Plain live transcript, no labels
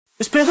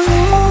It's been a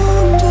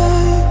long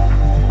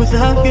day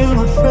without you,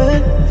 my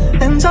friend,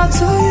 and I'll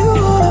tell you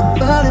all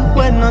about it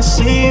when I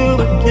see you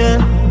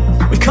again.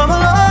 We've come a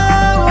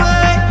long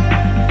way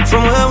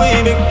from where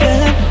we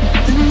began,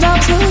 and I'll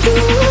tell you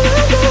all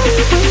about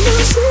it when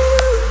I see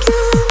you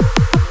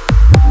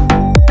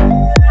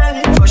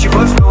again. First you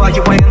both know how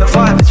you weigh in the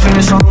fire. Let's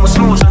finish strong and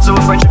smooth. Turn to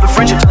a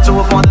friendship turn to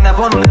a bond, and that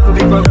bond will never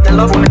be broken. That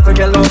love will never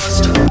get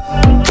lost.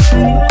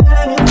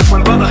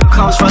 When brotherhood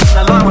comes running,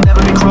 that line will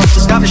never be crossed.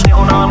 Established it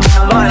on our own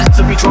line,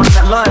 to be drawn in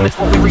that line. It's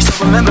what we reach,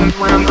 so remember me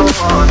when I'm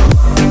gone.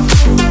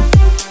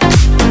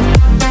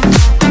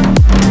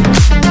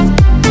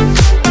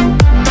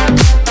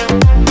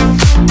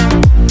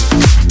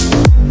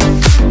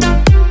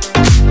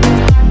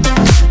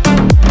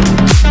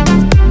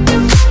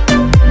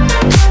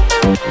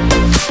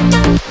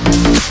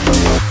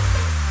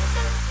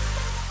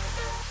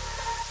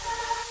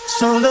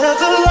 So let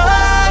the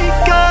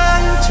light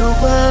guide your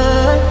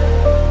way,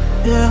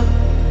 yeah.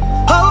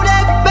 Hold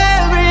every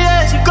memory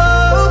as you go,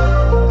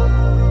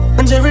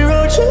 and every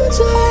road you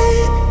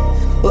take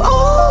will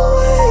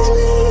always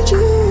lead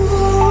you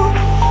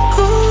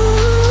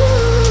home.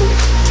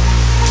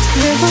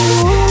 Never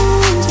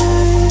one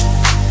day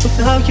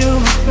without you,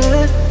 my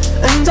friend,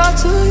 and I'll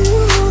tell you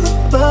all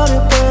about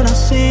it when I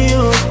see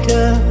you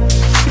again.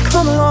 We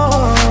come a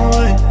long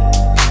way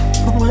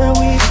from where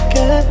we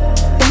began,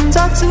 and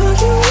I'll tell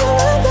you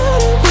all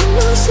about it when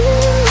I see you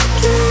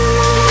again.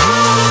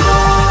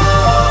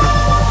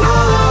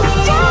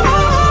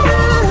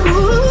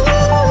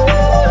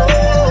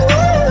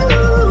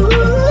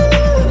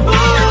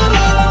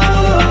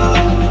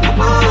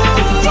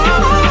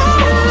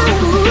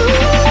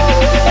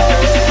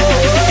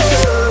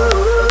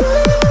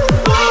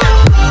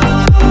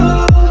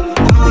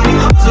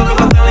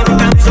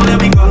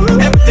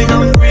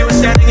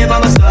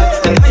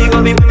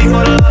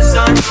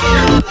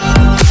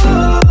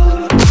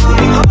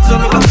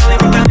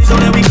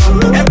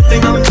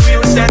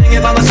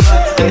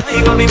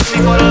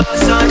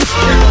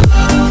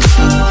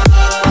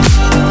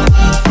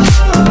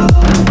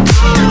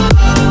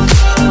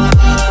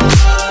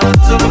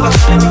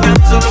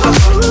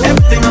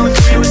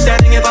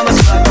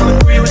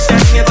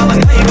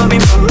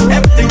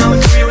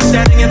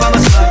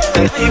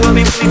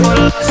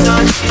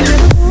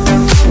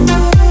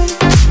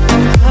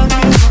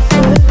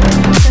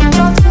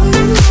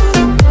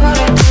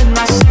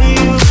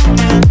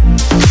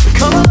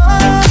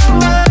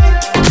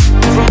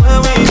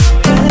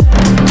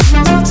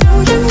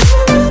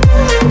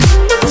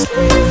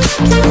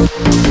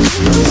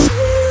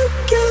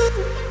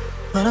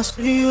 When I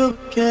see you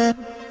again.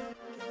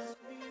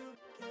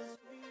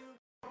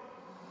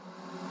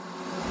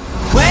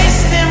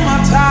 Wasting my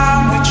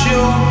time with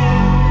you,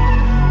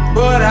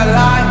 but I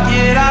like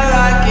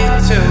it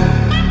too.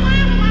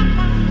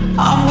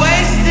 I'm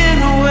wasting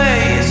away,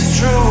 it's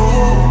true,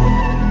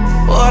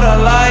 but I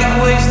like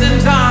wasting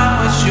time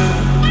with you.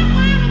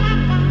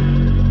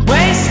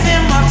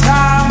 Wasting my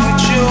time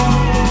with you,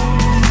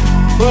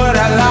 but I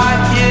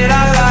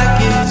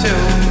like it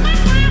too.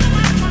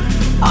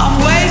 I'm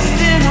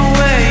wasting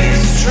away,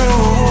 it's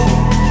true,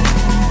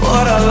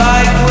 but I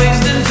like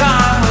wasting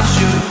time with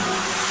you.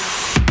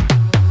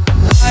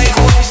 Like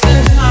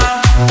wasting time,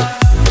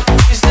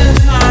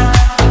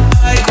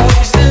 like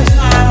wasting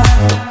time.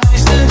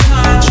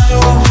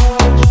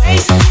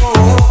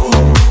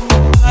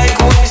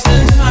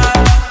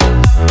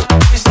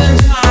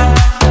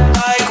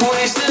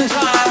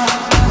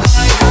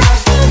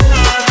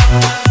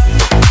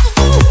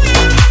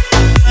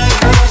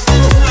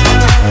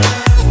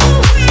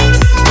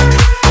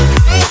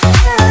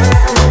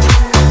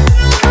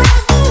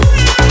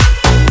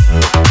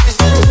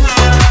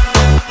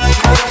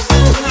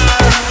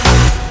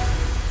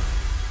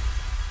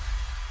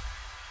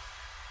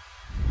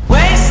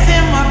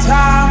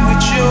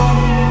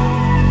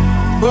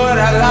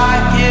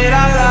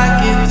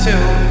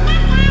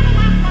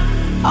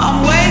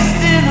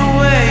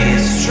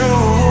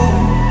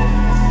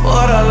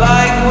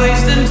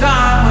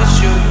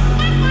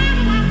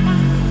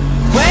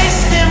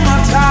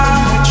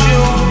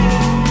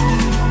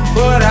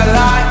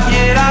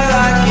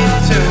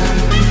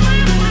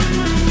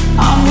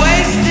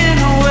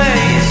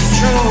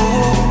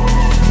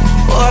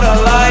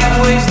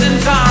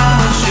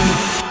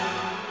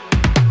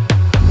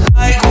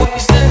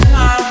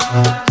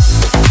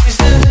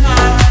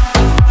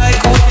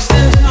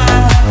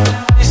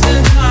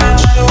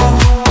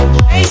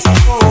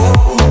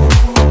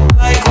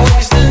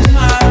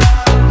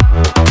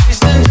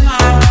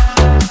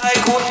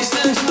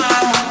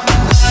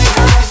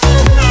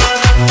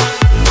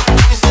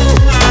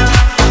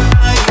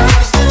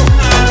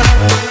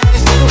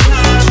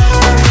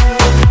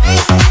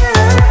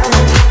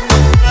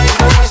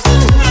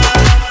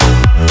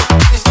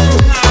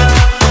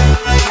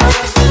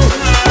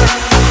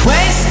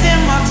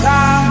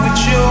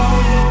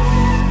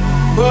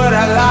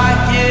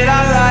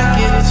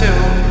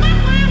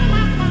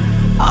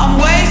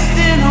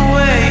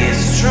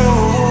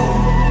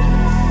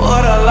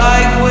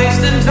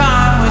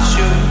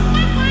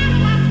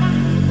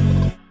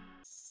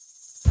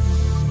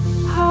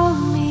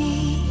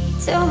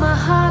 till my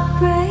heart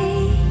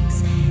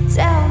breaks.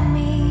 Tell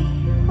me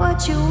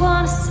what you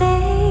wanna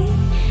say,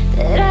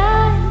 that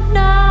I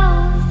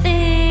know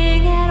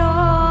nothing at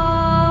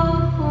all.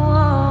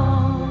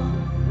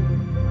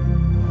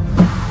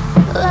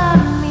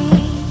 Love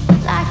me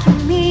like you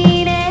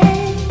mean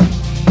it,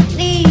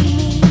 need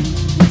me,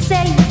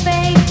 say you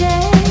faked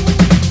it.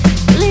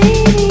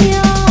 Leave me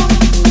on,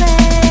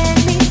 let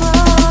me fall.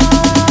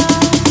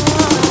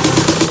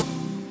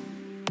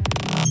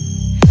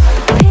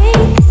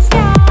 Paint the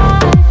sky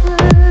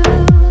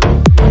blue,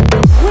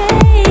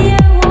 way I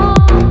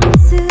want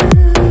to.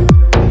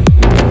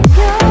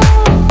 Go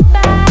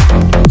back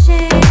and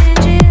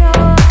change it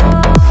all.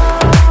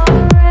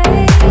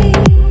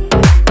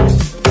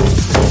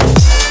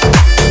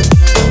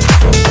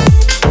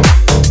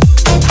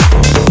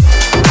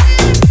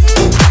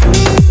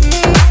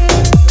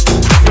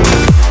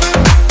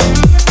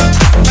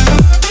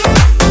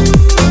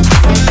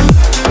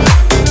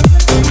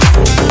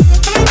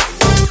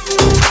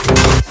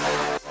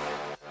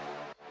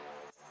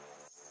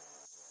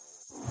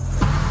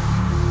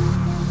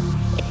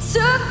 It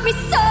took me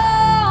so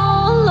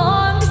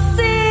long to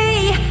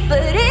see,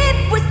 but it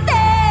was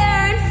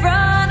there in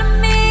front of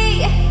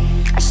me.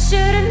 I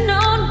should've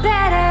known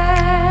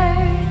better.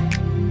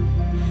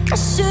 I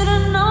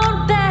should've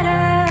known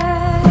better.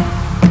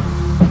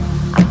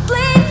 I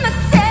blame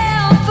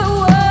myself for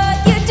what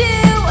you do.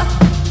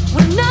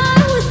 When I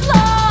was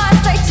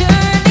lost, I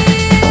turned to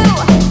you.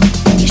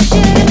 You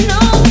should've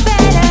known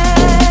better.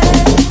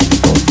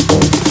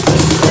 You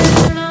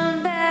should've known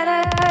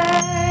better.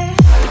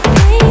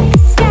 Paint the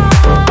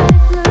sky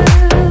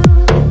blue,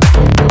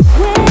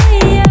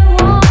 way I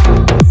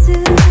want to.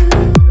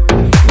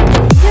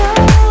 Go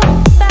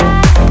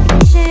back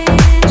and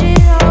change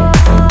it all.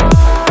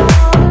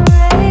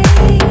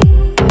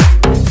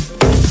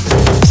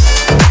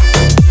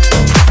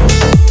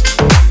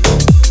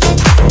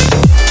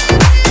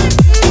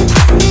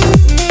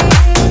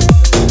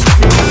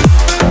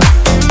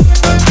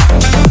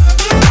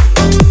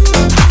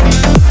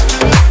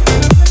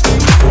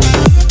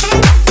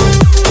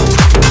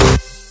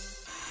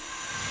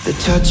 The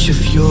touch of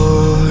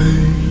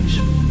yours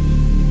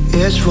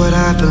is what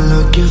I've been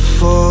looking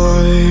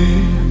for.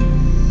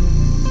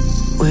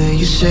 When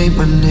you say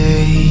my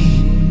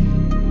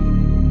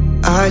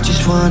name, I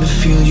just wanna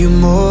feel you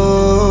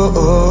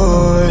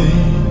more.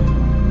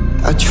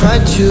 I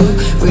tried to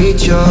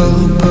read your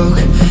book,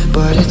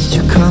 but it's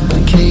too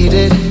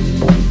complicated,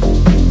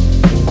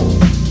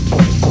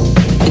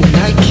 and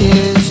I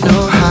can't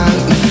know how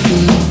you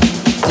feel.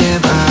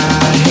 Damn, I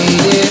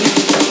hate it.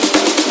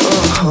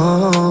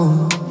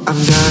 Oh, I'm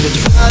gonna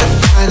try to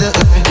find the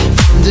light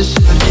from the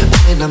sun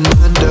when I'm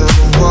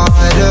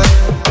underwater.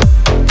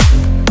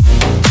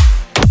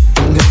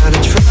 I'm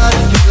gonna try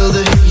to feel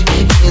the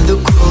heat in the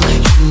cold.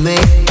 You're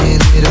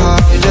making it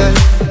harder.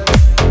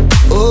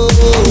 Oh,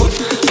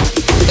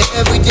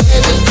 every day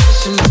that's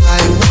passing by, I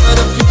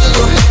wanna feel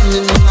your hand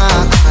in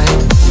mine.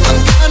 I'm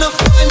gonna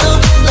find the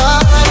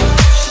light,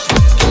 just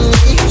making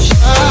me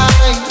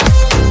shine.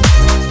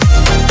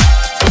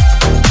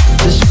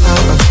 The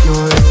smell of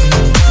your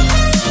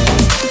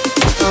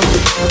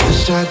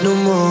side no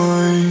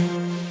more.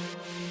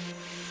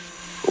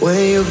 When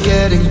you're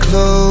getting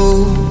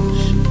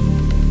close,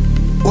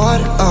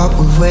 what are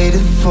we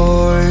waiting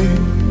for?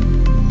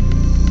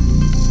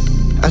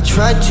 I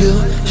tried to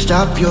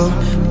stop your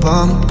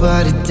bomb,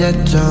 but it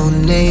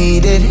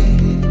detonated,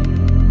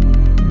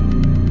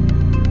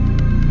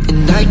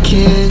 and I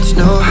can't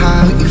know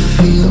how you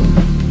feel.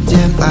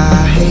 Damn, I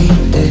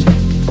hate it.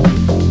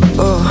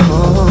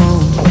 Oh,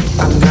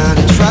 I'm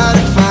gonna try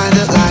to find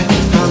the light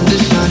from the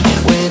sun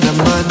when I'm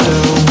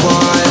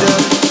underwater.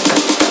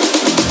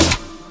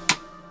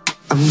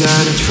 I'm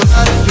gonna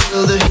try to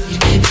feel the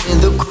heat in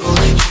the cold.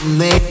 You're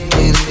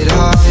making it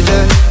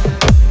harder.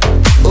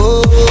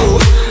 Oh,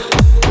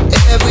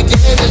 every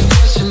day that's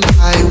passing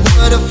by, I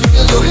wanna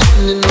feel your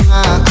hand in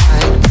mine.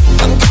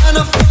 I'm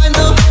gonna find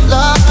the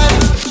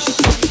light, just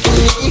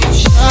making me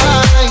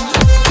shine.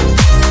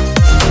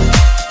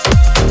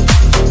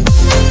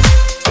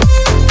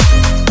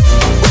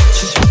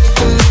 Just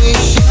making me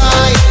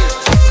shine.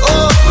 Oh,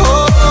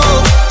 oh, oh,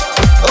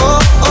 oh,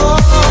 oh,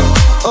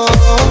 oh,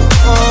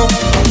 oh.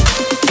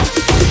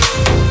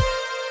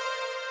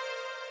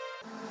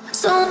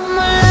 So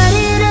I'ma light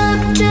it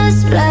up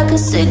just like a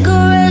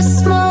cigarette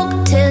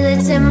smoke, till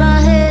it's in my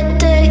head,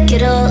 take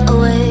it all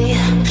away.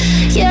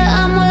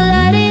 Yeah, I'ma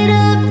light it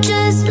up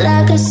just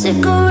like a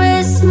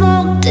cigarette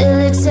smoke, till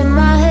it's in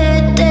my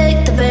head,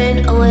 take the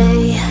pain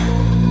away.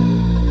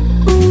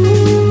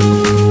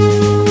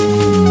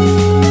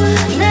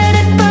 Let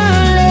it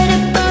burn, let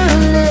it burn,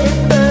 let it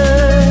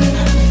burn.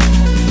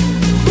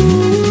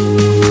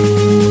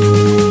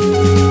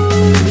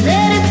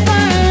 Let it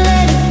burn,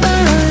 let it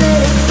burn,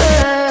 let it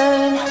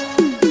burn.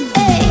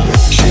 Hey.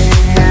 Just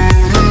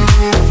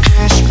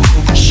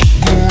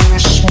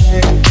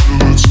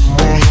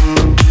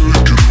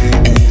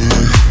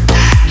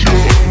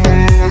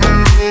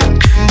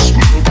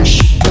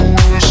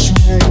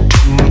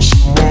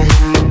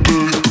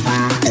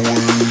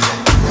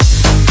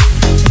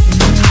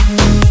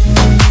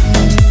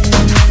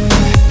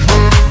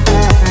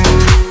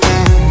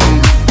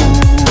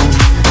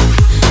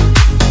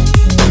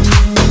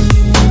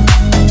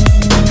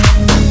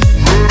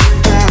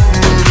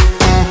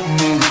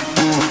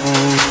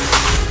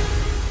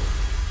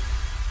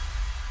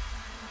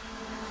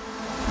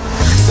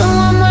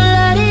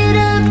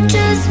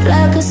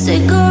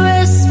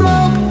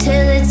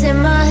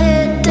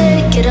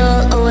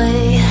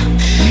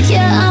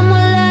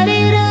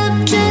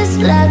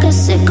a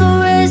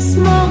cigarette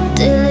smoke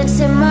till it's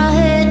in my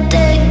head.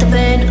 Take the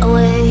pain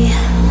away.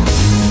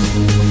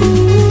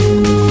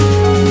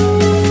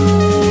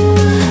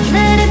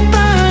 Let it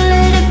burn,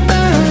 let it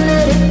burn,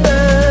 let it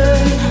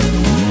burn.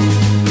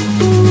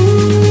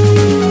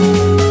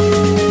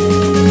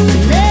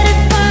 Let it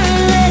burn,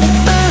 let it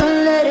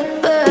burn, let it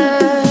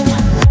burn.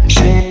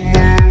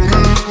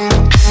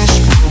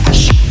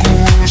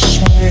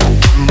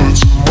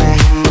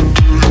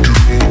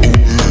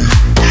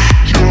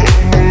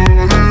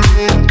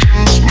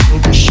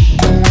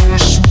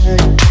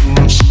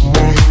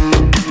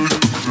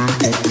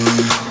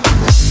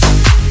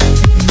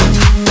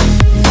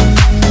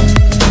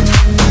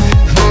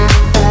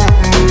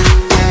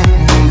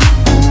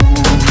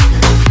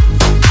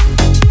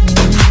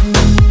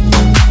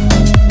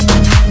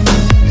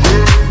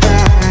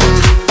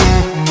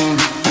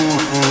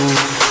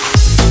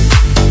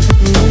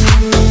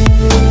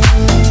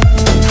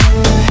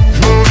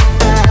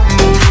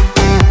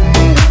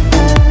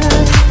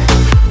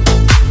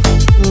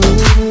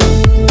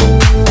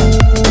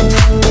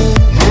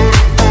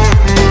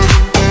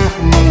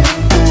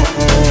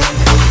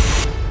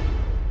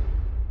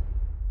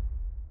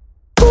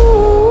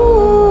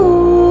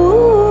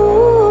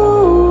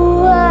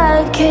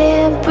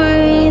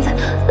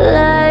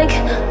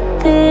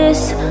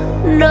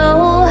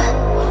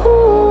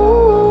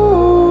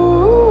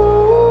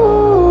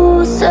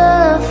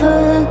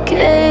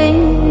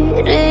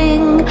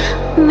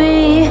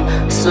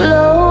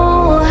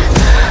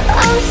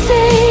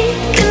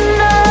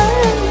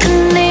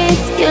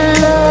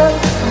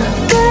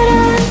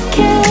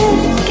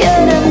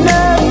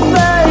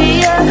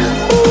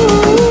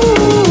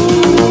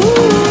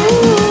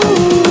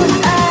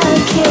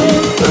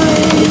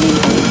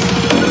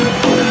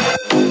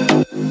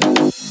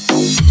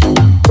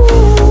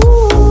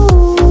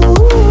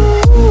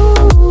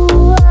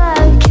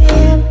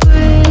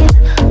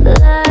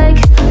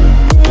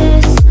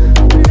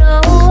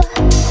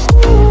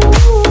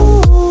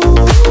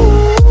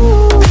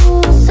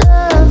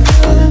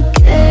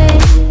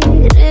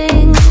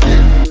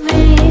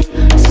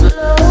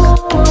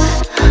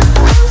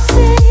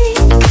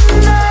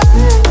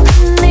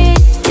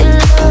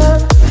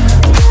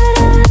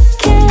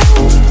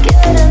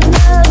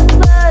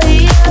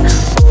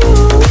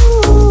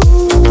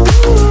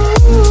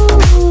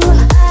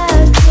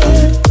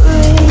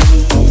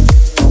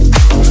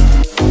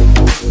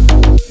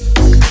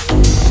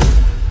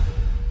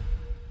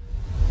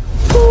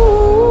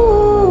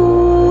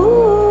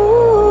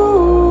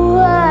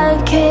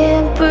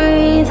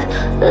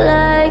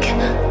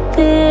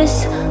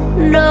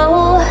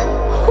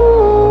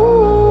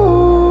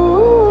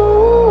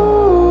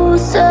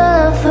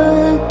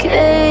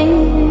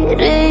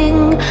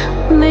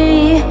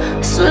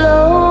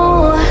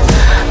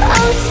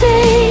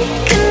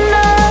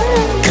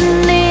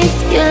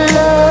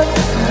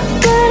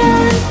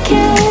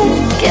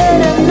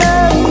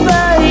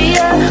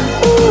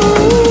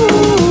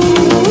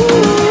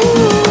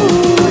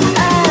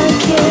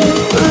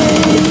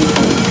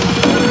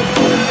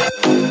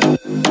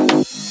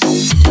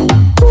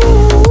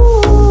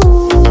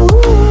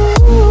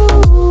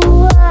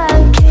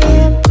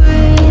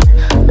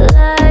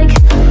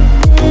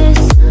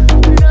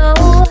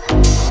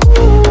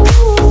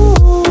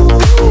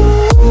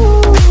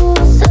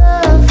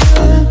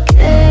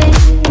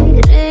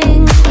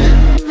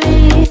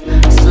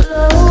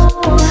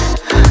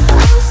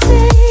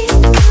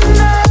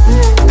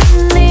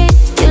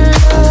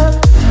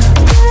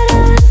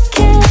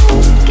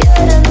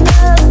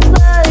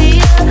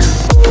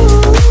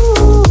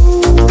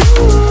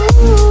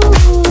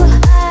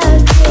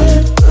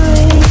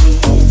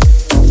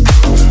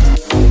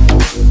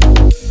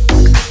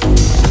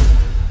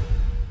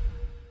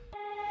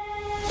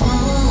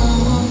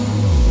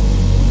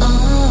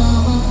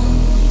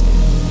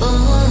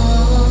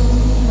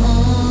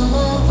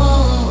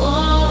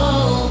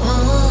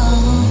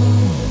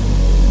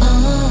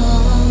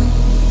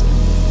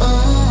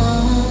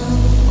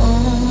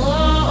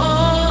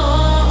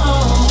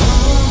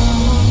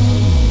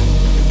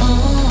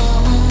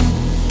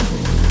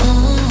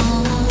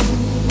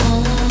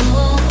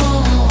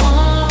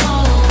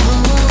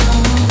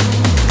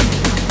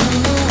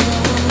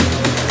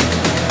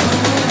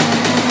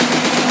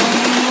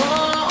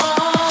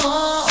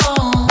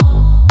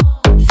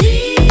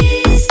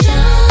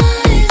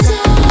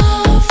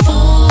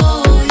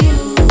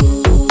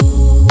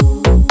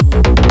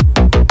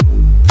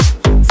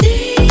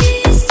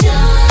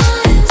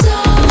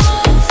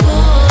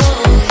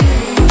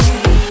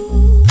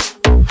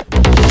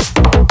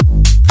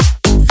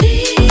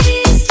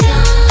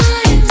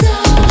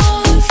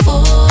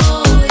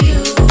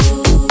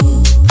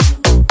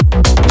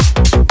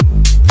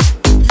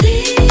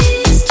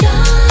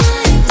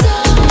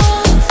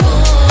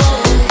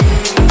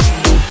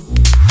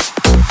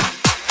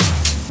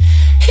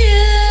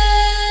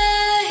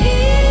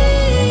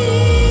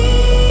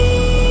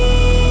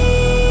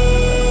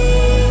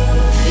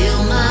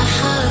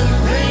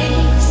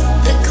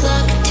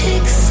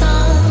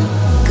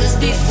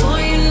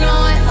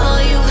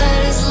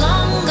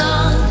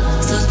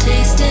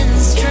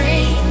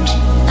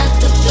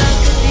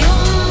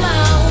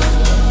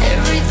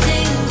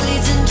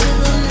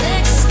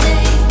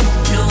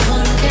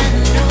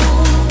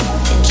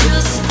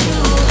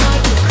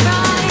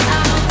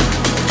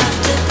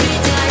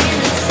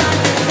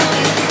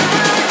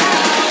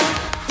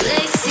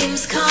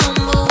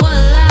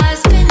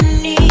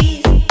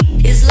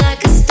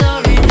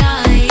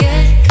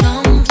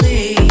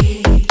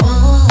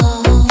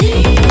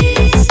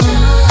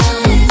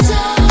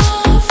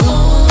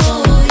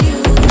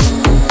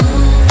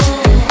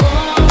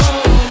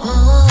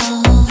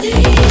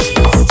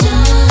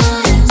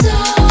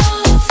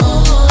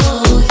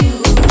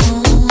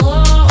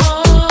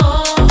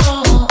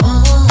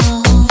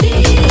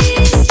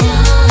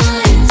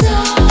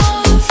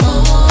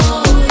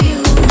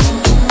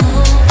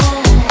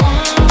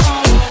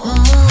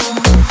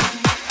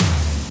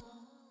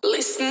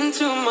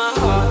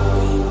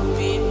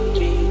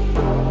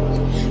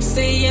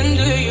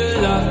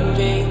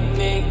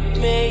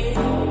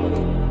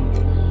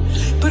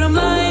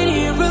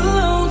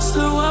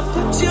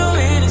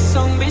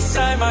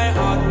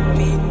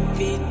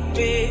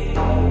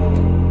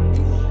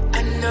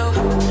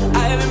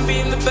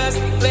 best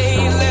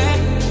lately.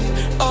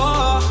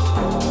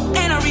 Oh,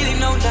 and I really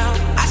know now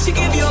I should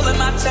give you all of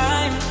my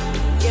time.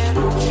 Yeah,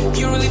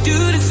 you really do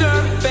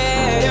deserve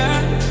better.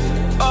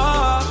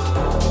 Oh,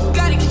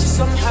 gotta get you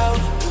somehow.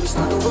 We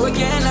start over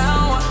again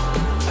now.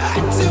 I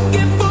took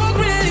it for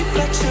granted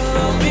that you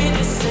love me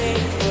the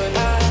same, but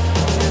I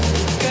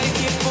gotta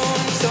keep on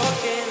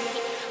talking.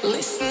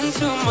 Listen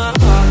to my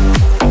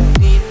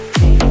heartbeat,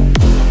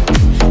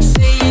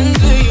 saying,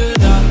 do you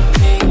love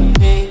me,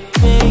 me,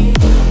 me?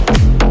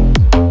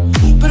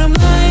 But I'm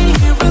lying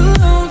here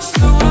alone,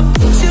 so I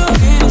put you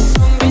in a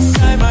song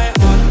beside my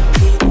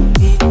heartbeat,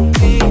 beat,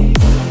 beat.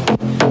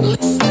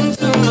 Listen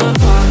to my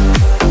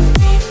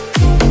heartbeat,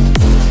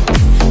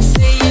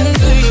 saying,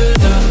 do you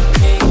love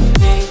me,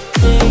 me,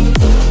 me?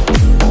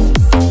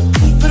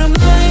 But I'm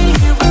lying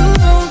here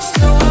alone,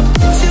 so I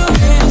put you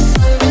in a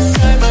song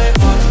beside my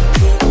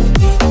heartbeat,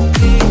 beat,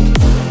 beat.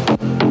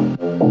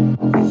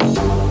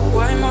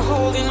 Why am I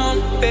holding on,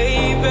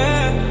 baby?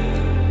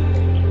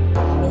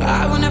 I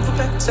will never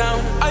back down.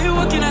 Are you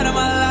walking out of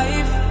my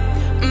life?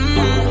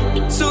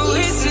 So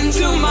listen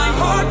to my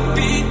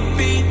heartbeat,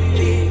 beat,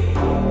 beat.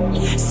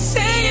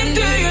 Saying,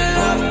 do you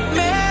love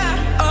me?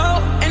 Oh,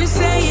 and it's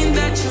saying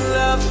that you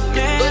love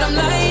me. But I'm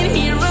lying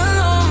here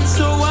alone,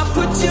 so I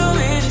put you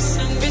in a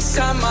song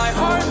beside my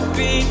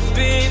heartbeat,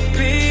 beat,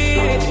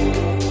 beat.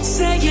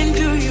 Saying,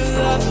 do you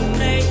love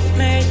me,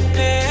 me,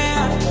 me?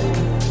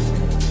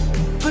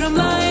 But I'm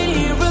lying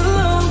here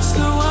alone,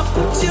 so I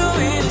put you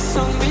in a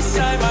song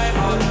beside my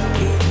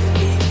heartbeat,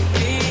 beat,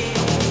 beat.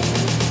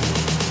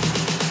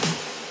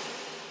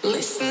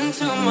 Listen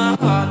to my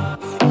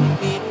heartbeat,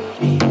 beat,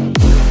 beat.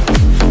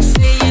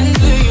 Saying,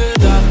 do you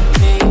love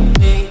me,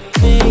 me,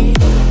 me?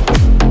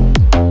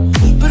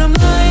 But I'm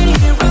lying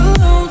here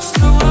alone,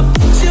 so I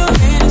put you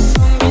in a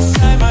song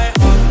beside my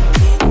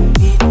heartbeat,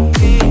 beat,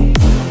 beat.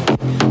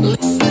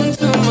 Listen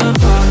to my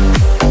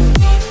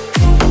heartbeat,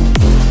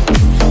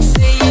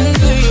 saying,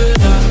 do you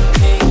love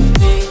me,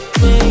 me,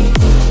 me?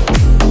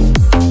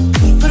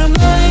 But I'm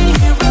lying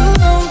here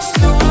alone,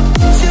 so I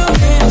put you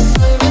in a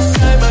song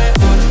beside my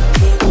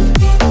heartbeat,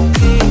 beat,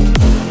 beat.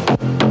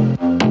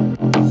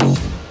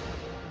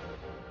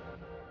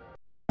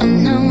 I'm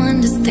no one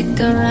to stick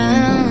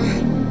around.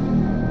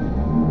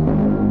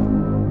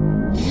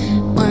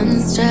 One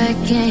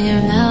strike and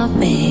you're out,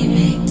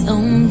 baby.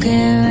 Don't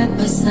care if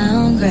I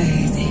sound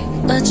crazy,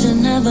 but you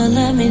never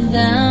let me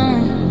down.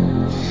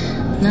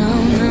 No,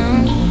 no.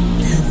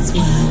 That's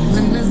why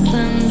when the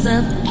sun's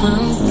up,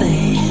 I'm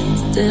staying.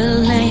 Still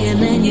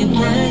laying in your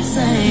bed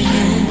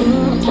saying,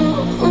 ooh,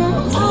 ooh,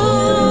 ooh, ooh.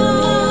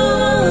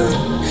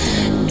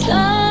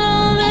 Got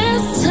all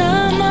this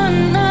time on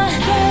my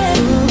head.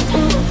 Ooh,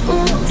 ooh,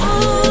 ooh,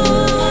 ooh.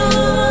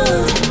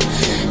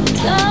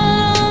 Got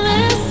all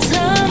this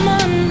time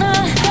on my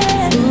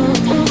head. Ooh,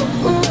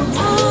 ooh, ooh,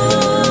 ooh.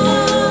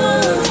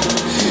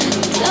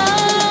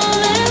 Got all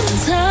this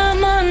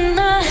time on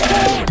my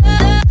head.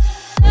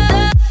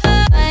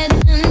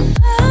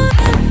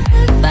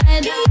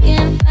 Fight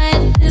again,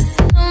 fight this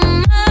no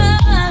more.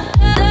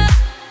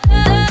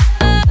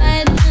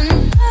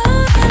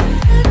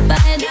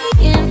 Fight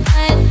again,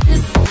 fight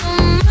this no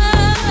more.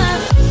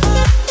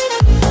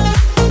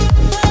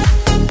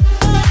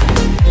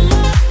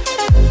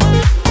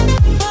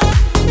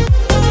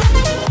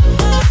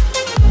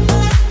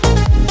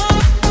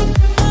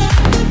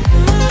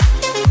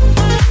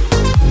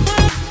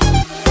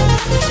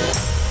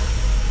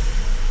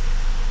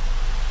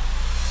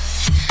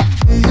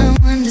 No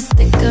one to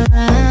stick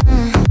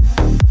around.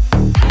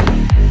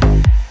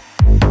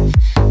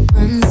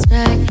 One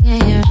strike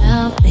and you're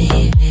out,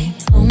 baby.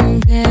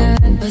 Don't care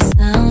if I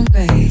sound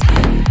crazy,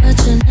 but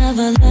you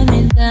never let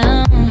me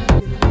down.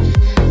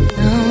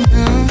 No,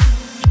 no.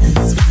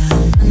 That's why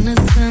when the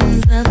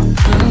sun's up,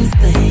 I'm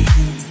staying.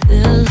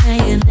 Still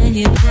laying in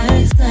your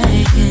bed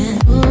saying,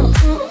 ooh,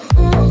 ooh,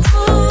 ooh,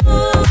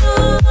 ooh.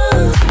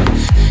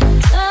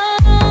 Got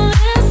all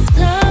this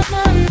time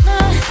on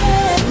my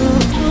head.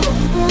 Ooh, ooh,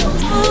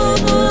 ooh,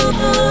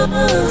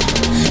 ooh.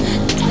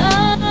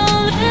 Got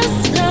all this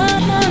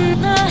time on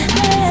my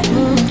head.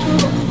 Ooh,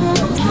 ooh,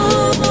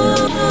 ooh,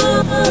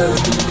 ooh.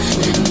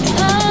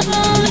 Got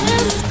all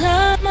this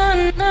time on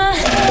my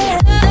head.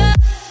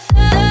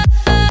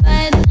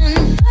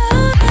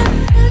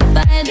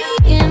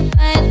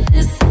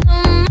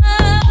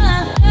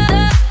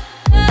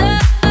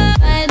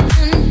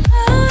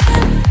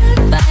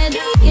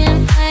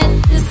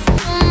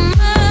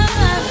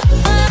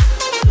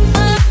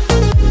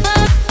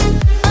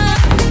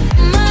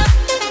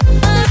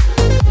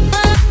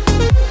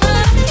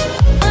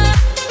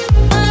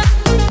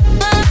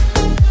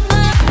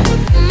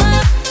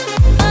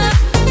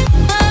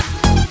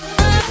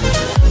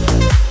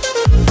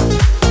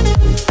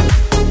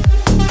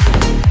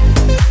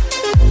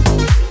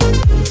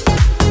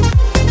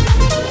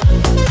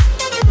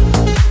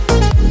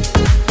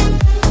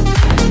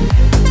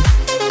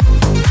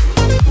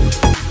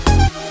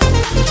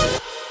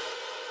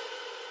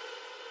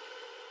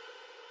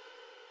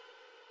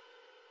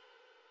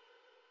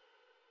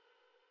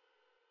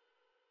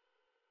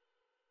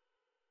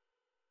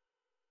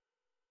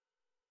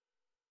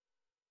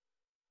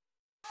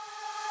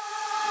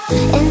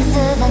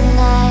 into the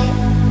night.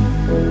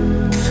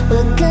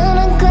 We're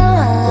gonna go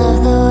all of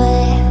the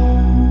way.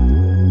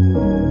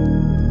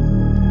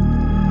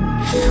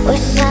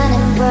 We're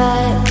shining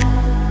bright.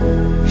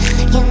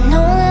 You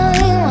know that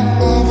we will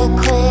never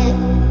quit.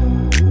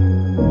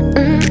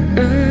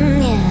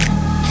 Yeah.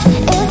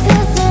 It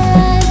feels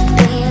alright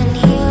being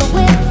here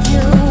with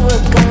you.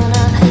 We're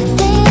gonna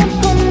stay up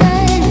all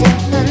night and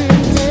dance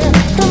under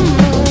the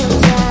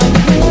moonlight.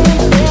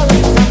 There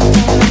was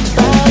something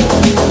about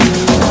you.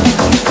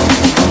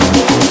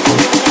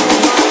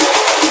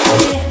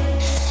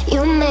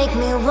 You make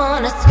me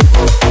wanna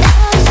scream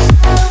and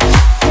shout.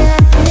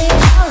 Tell me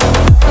all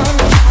around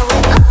how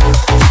we're up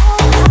so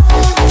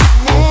high,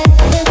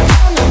 never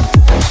coming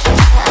down.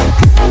 I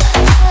come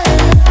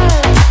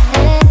alive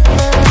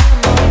whenever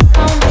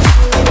I'm around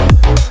you.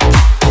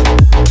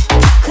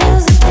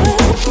 'Cause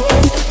with you,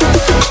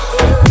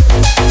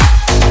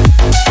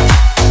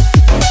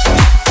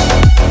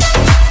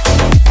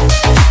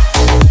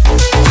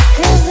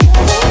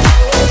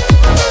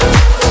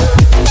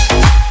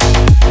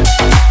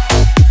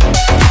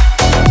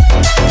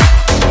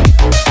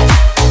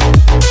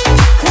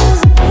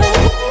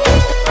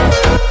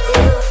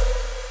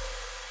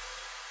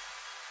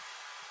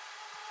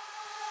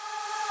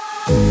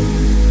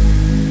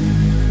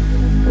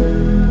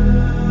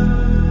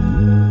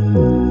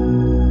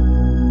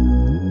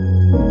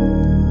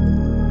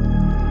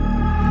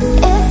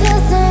 it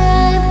feels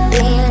alright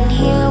being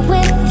here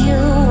with you.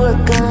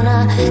 We're gonna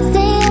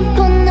stay up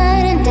all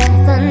night and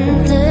dance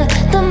under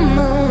the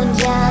moon.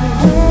 Yeah, I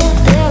knew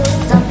there was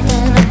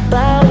something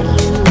about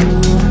you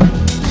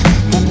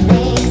that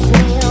makes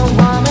me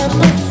wanna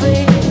be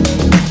free.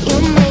 You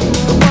make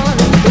me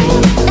wanna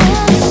scream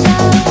and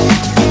shout.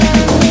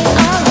 Tell me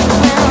all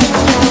around,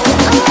 yeah,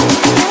 we're up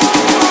so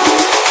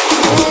high,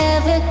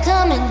 never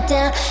coming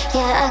down.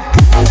 Yeah, I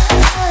come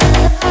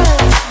alive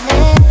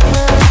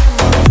whenever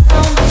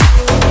I'm around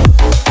you.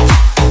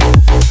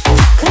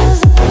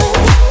 'Cause with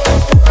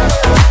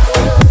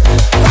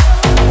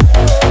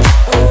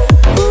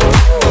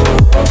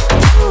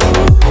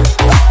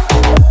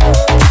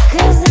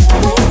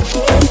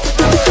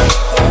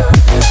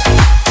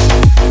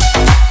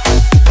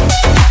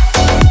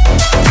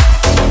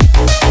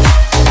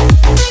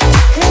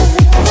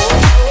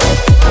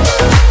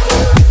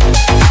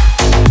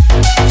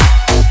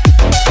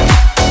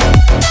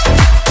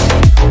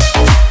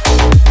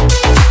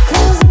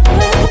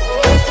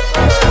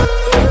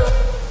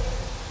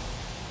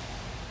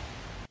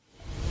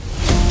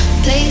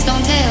please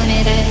don't tell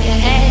me that you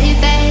had it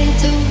bad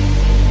too.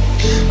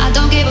 I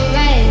don't give a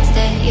rat's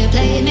that you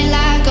played me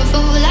like a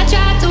fool. I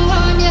tried to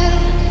warn you,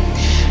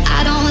 I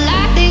don't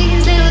like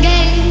these little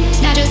games.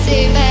 Now just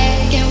sit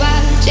back and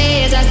watch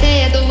as I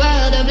set the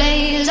world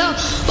ablaze. Oh,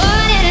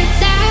 one at a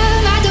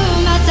time, I do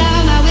my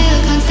time, I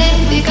will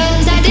consent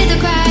because I did the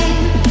crime.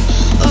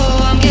 Oh,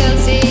 I'm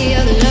guilty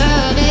of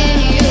loving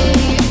you.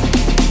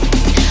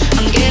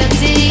 I'm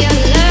guilty of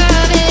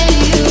loving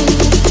you.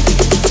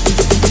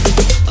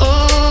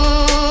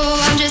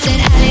 Oh, I'm just an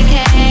alley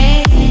cat.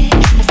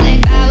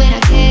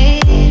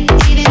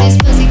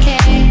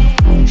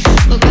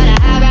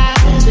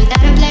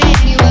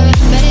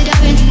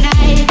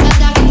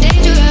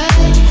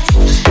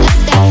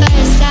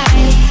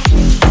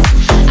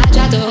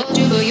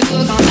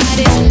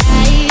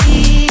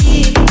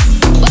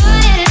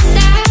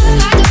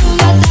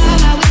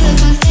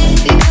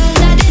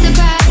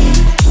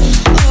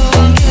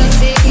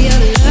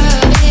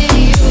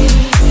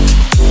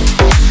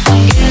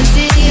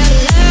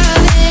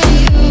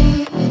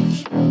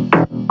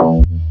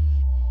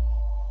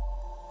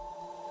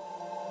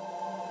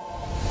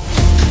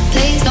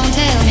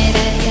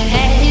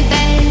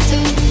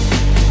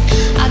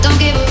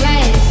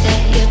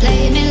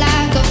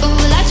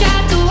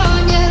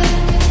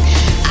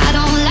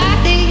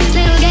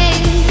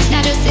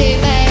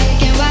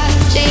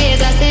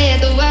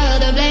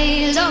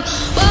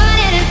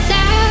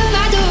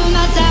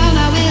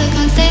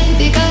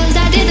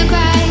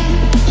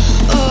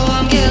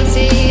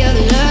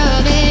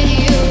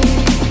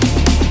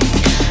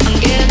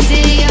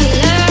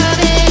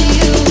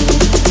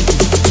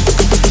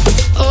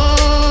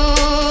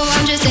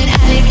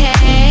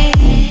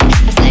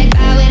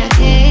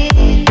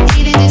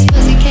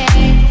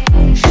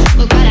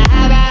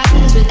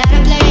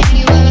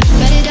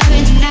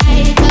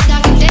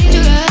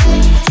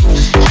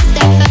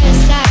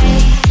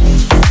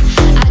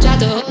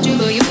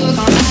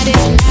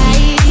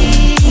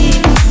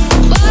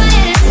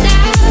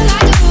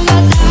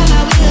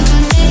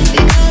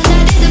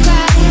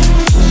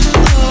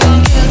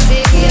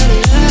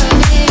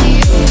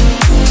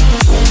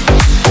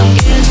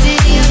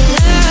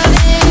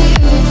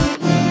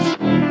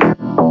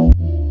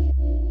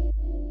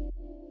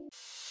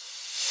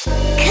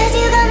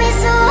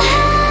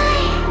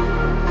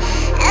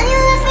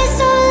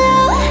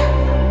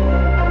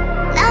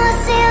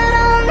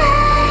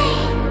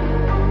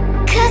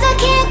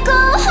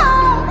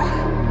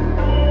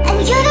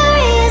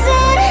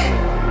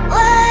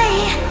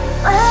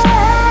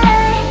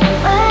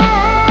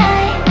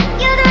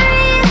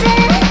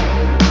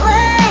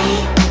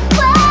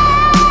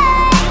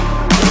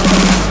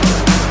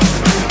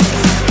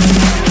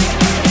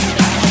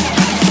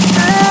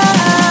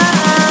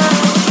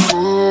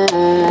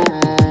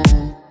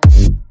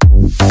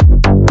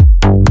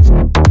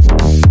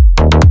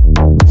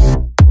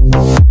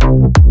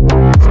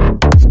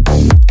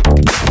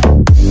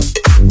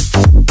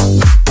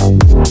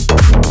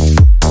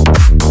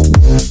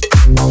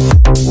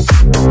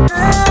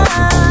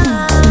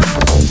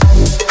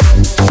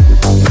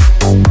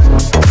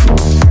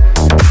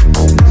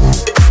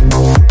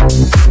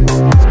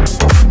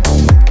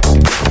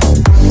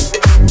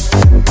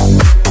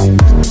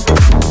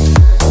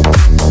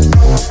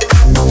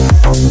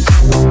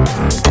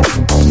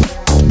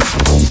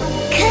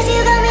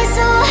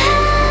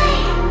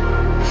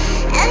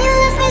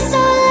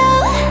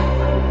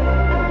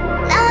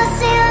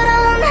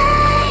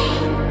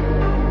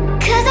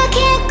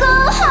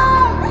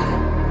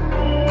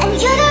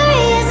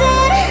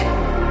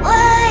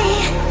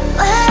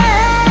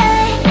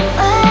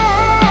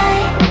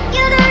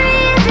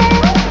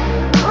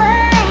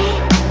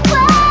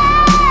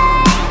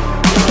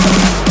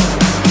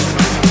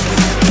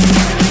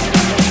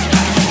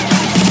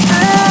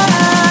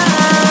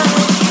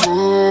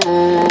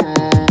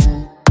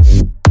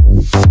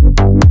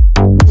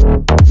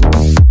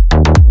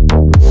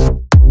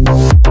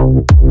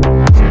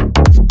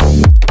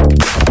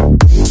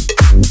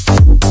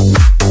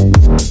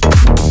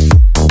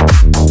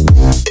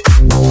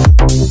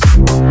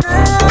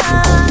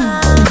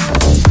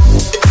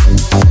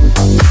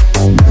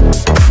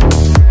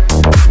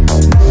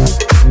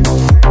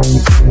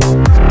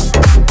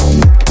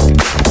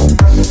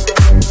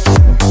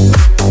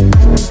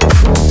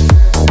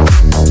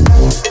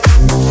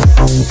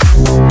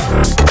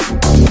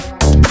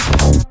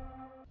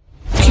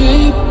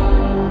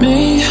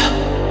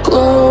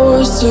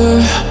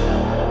 closer.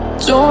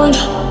 Don't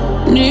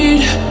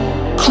need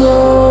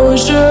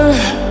closure,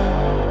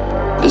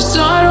 'cause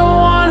I don't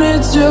want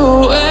it to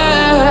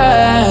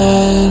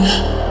end.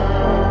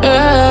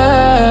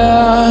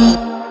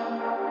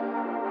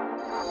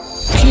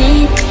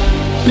 Keep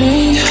me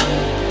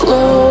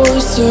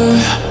closer.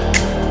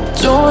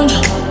 Don't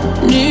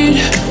need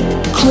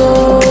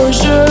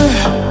closure,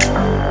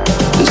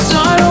 'cause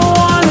I don't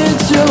want it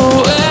to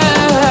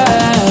end.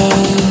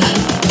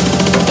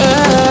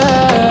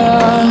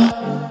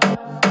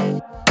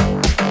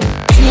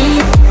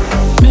 Keep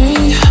me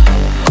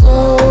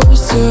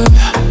closer.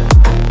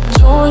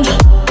 Don't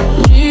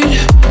need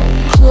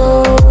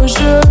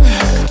closure,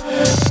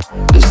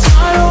 'cause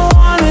I don't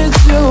want it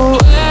to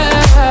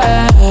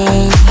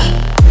end.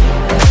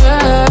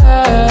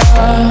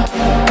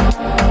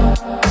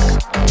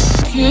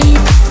 Keep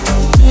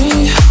me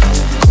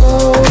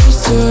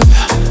closer.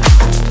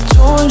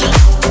 Don't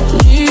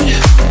need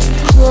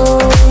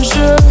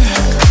closure,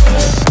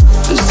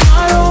 'cause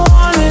I don't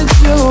want it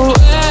to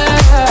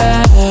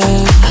end.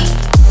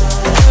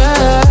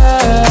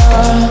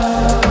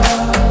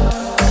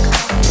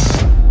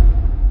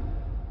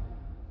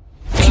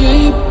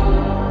 Keep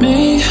me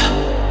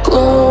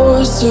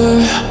closer.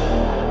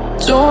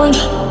 Don't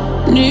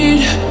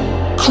need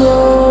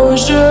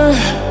closure,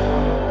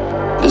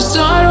 'cause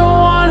I don't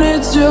want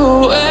it to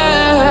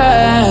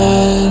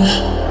end.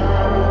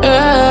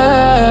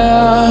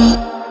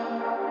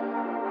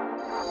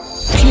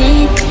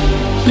 Keep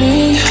me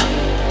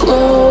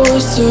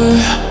closer.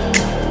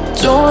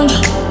 Don't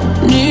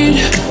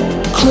need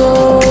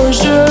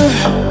closure,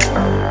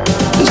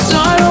 'cause I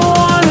don't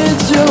want it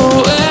to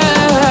end.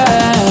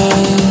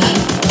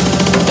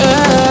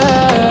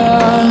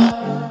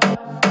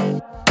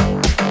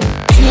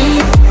 Keep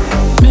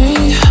me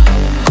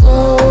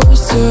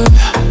closer.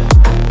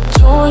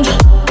 Don't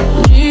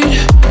need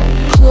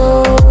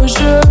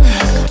closure,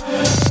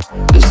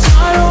 'cause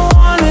I don't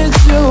want it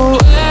to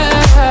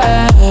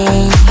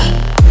end.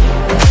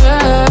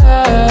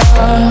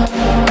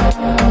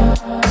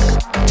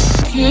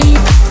 Keep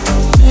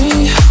me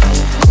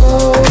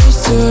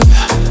closer.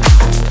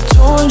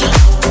 Don't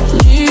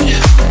need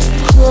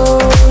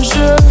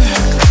closure,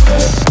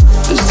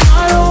 'cause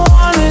I don't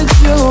want it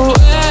to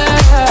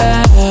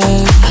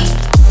end.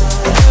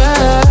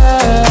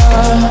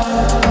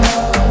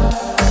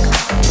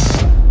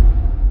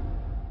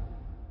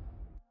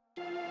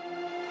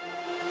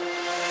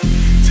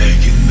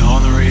 Taking all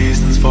the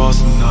reasons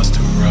forcing us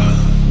to run,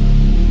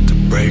 to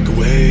break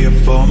away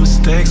of all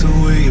mistakes that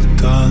we have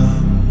done.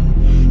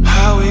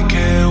 How we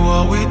care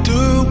what we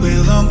do,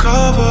 we'll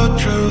uncover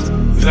truth,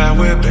 that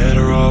we're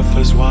better off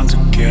as one to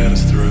get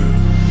us through.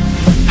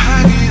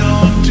 Hanging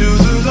on to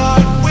the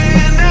light,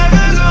 we're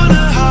never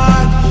gonna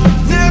hide,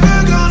 never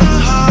gonna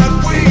hide,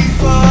 we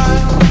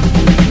fight.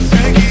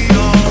 Take it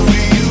on,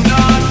 we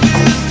unite,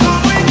 this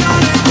time we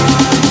got it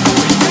right.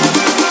 We're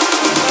never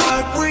gonna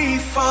hide, we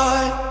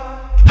fight.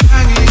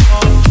 Hanging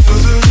on to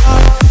the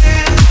light,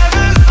 we're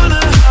never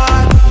gonna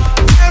hide,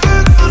 never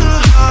gonna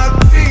hide,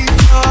 we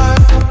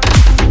fight.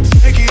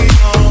 Take it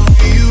on,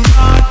 we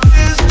unite,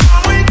 this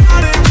time we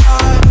got it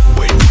right.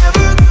 We're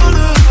never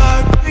gonna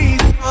hide, we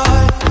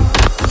fight.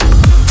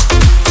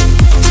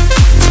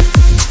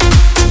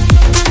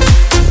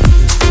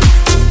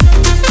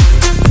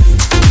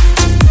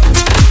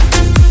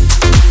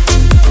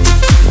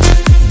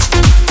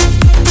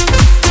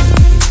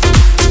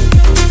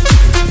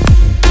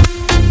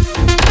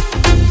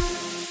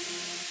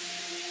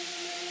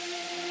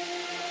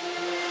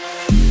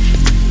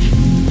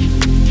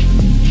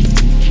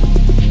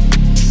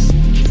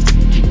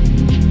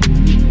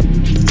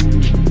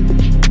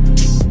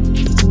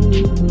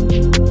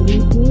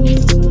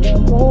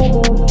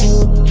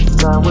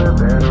 That we're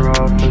better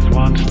off as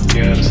one to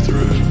get us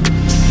through.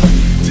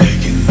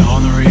 Taking all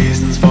the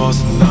reasons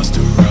forcing us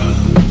to run,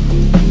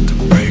 to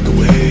break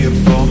away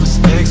of all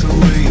mistakes that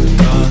we've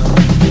done.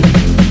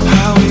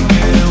 How we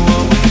care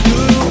what we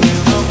do,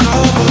 we'll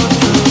uncover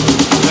truth,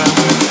 that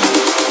we're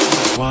better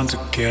as one to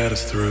get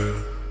us through.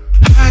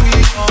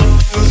 Hanging on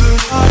to the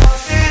light,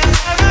 we're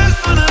never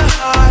gonna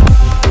hide,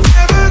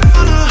 never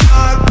gonna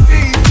hide,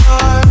 we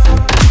fight.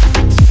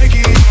 Take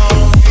it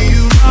on, we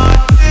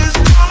unite, this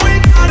time we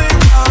got it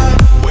right.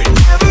 We're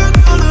never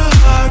gonna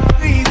hide,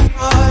 we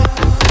fight.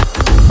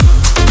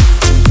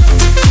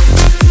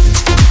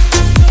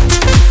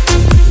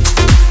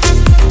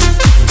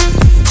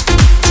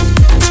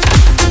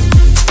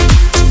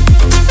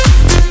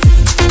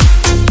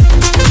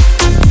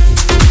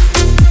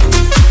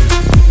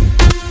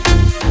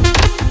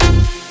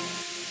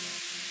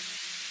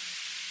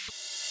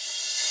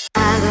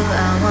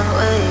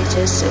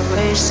 Just to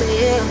race to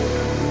you,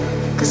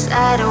 'cause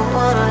I don't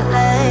wanna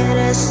let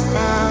us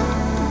down.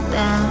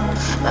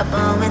 My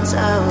moments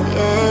out,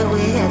 yeah,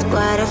 we had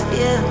quite a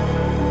few,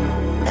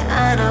 and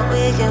I know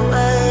we can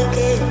work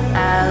it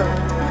out.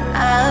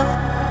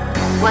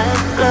 When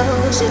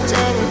close, you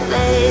take me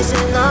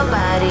places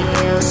nobody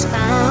else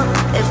found.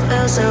 It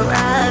feels so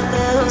right,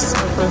 feels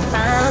so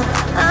profound.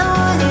 I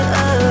want you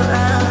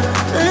around,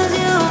 'cause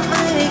you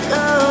made it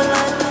go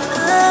like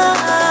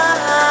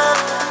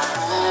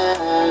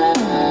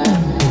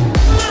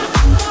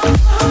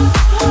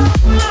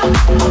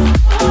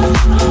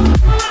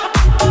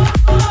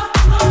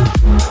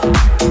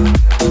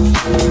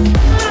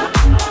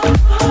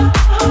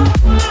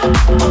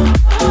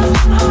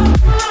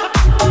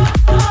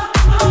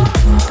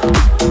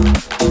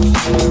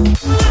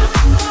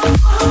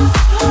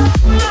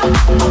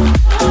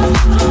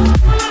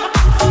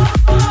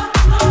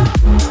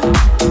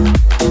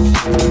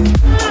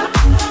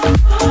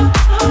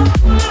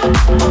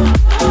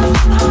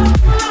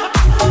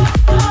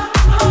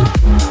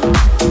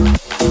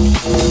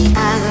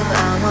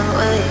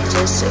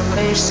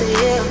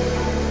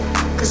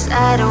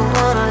I don't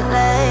wanna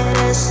let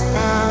us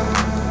down,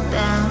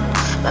 down.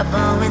 But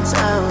moments,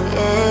 oh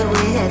yeah,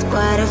 we had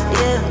quite a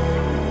few.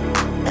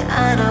 And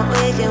I know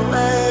we can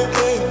work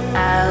it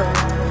out,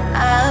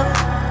 out.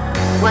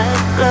 When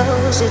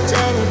close, you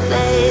take me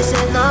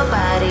places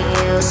nobody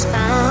else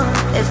found.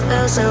 It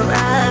feels so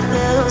right,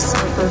 feels so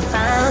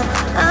profound.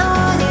 I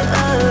want you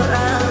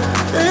around,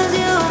 'cause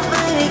you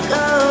make me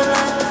go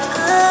like